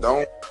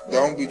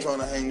 Don't be trying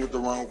to hang with the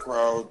wrong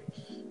crowd.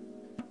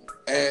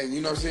 And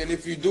you know what I'm saying?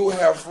 If you do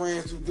have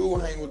friends who do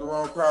hang with the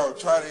wrong crowd,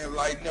 try to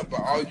enlighten them.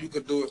 But all you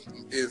could do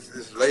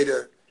is lay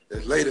the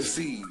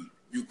seed.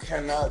 You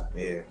cannot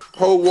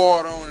pour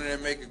water on it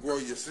and make it grow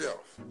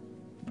yourself.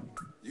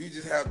 You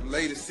just have to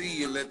lay the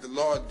seed and let the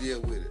Lord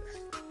deal with it.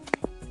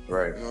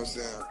 Right. You know what I'm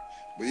saying?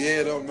 But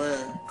yeah, though,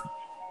 man.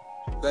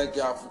 Thank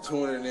y'all for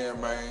tuning in,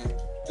 man.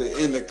 To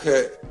In the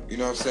Cut, you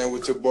know what I'm saying,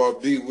 with your boy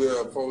B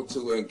Will,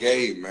 Pro2, and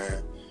Gabe,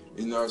 man.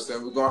 You know what I'm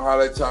saying? We're gonna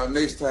holler at y'all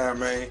next time,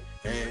 man.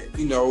 And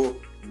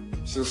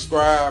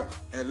subscribe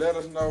and let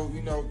us know,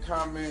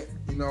 comment,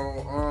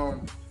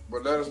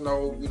 but let us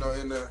know,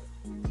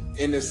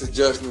 in the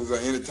suggestions or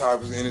any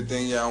topics,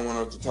 anything y'all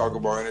want us to talk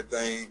about,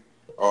 anything.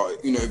 Or,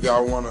 if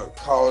y'all want to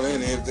call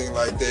in or anything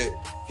like that,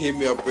 hit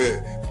me up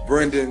at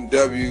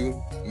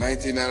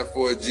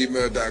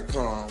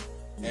BrendanW1994@gmail.com.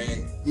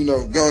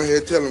 And, go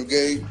ahead, tell them,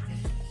 Gabe.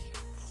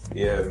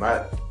 Yeah,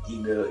 my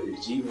email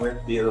is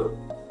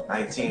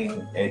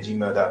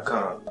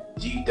gwinfield19@gmail.com.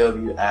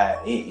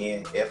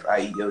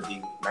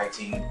 GWINNFIELD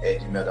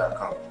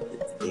 19@gmail.com.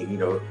 And,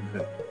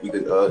 you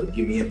could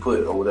give me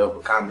input or whatever,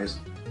 comments,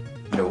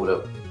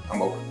 whatever.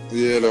 I'm open.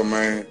 Yeah, though,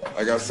 man.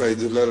 Like I say,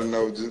 just let us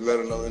know. Just let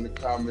us know in the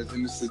comments,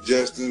 any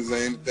suggestions, or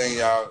anything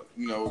y'all,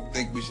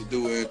 think we should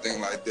do, or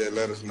anything like that.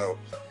 Let us know.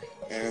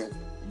 And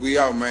we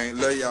out, man.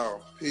 Love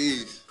y'all.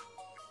 Peace.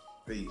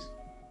 Peace.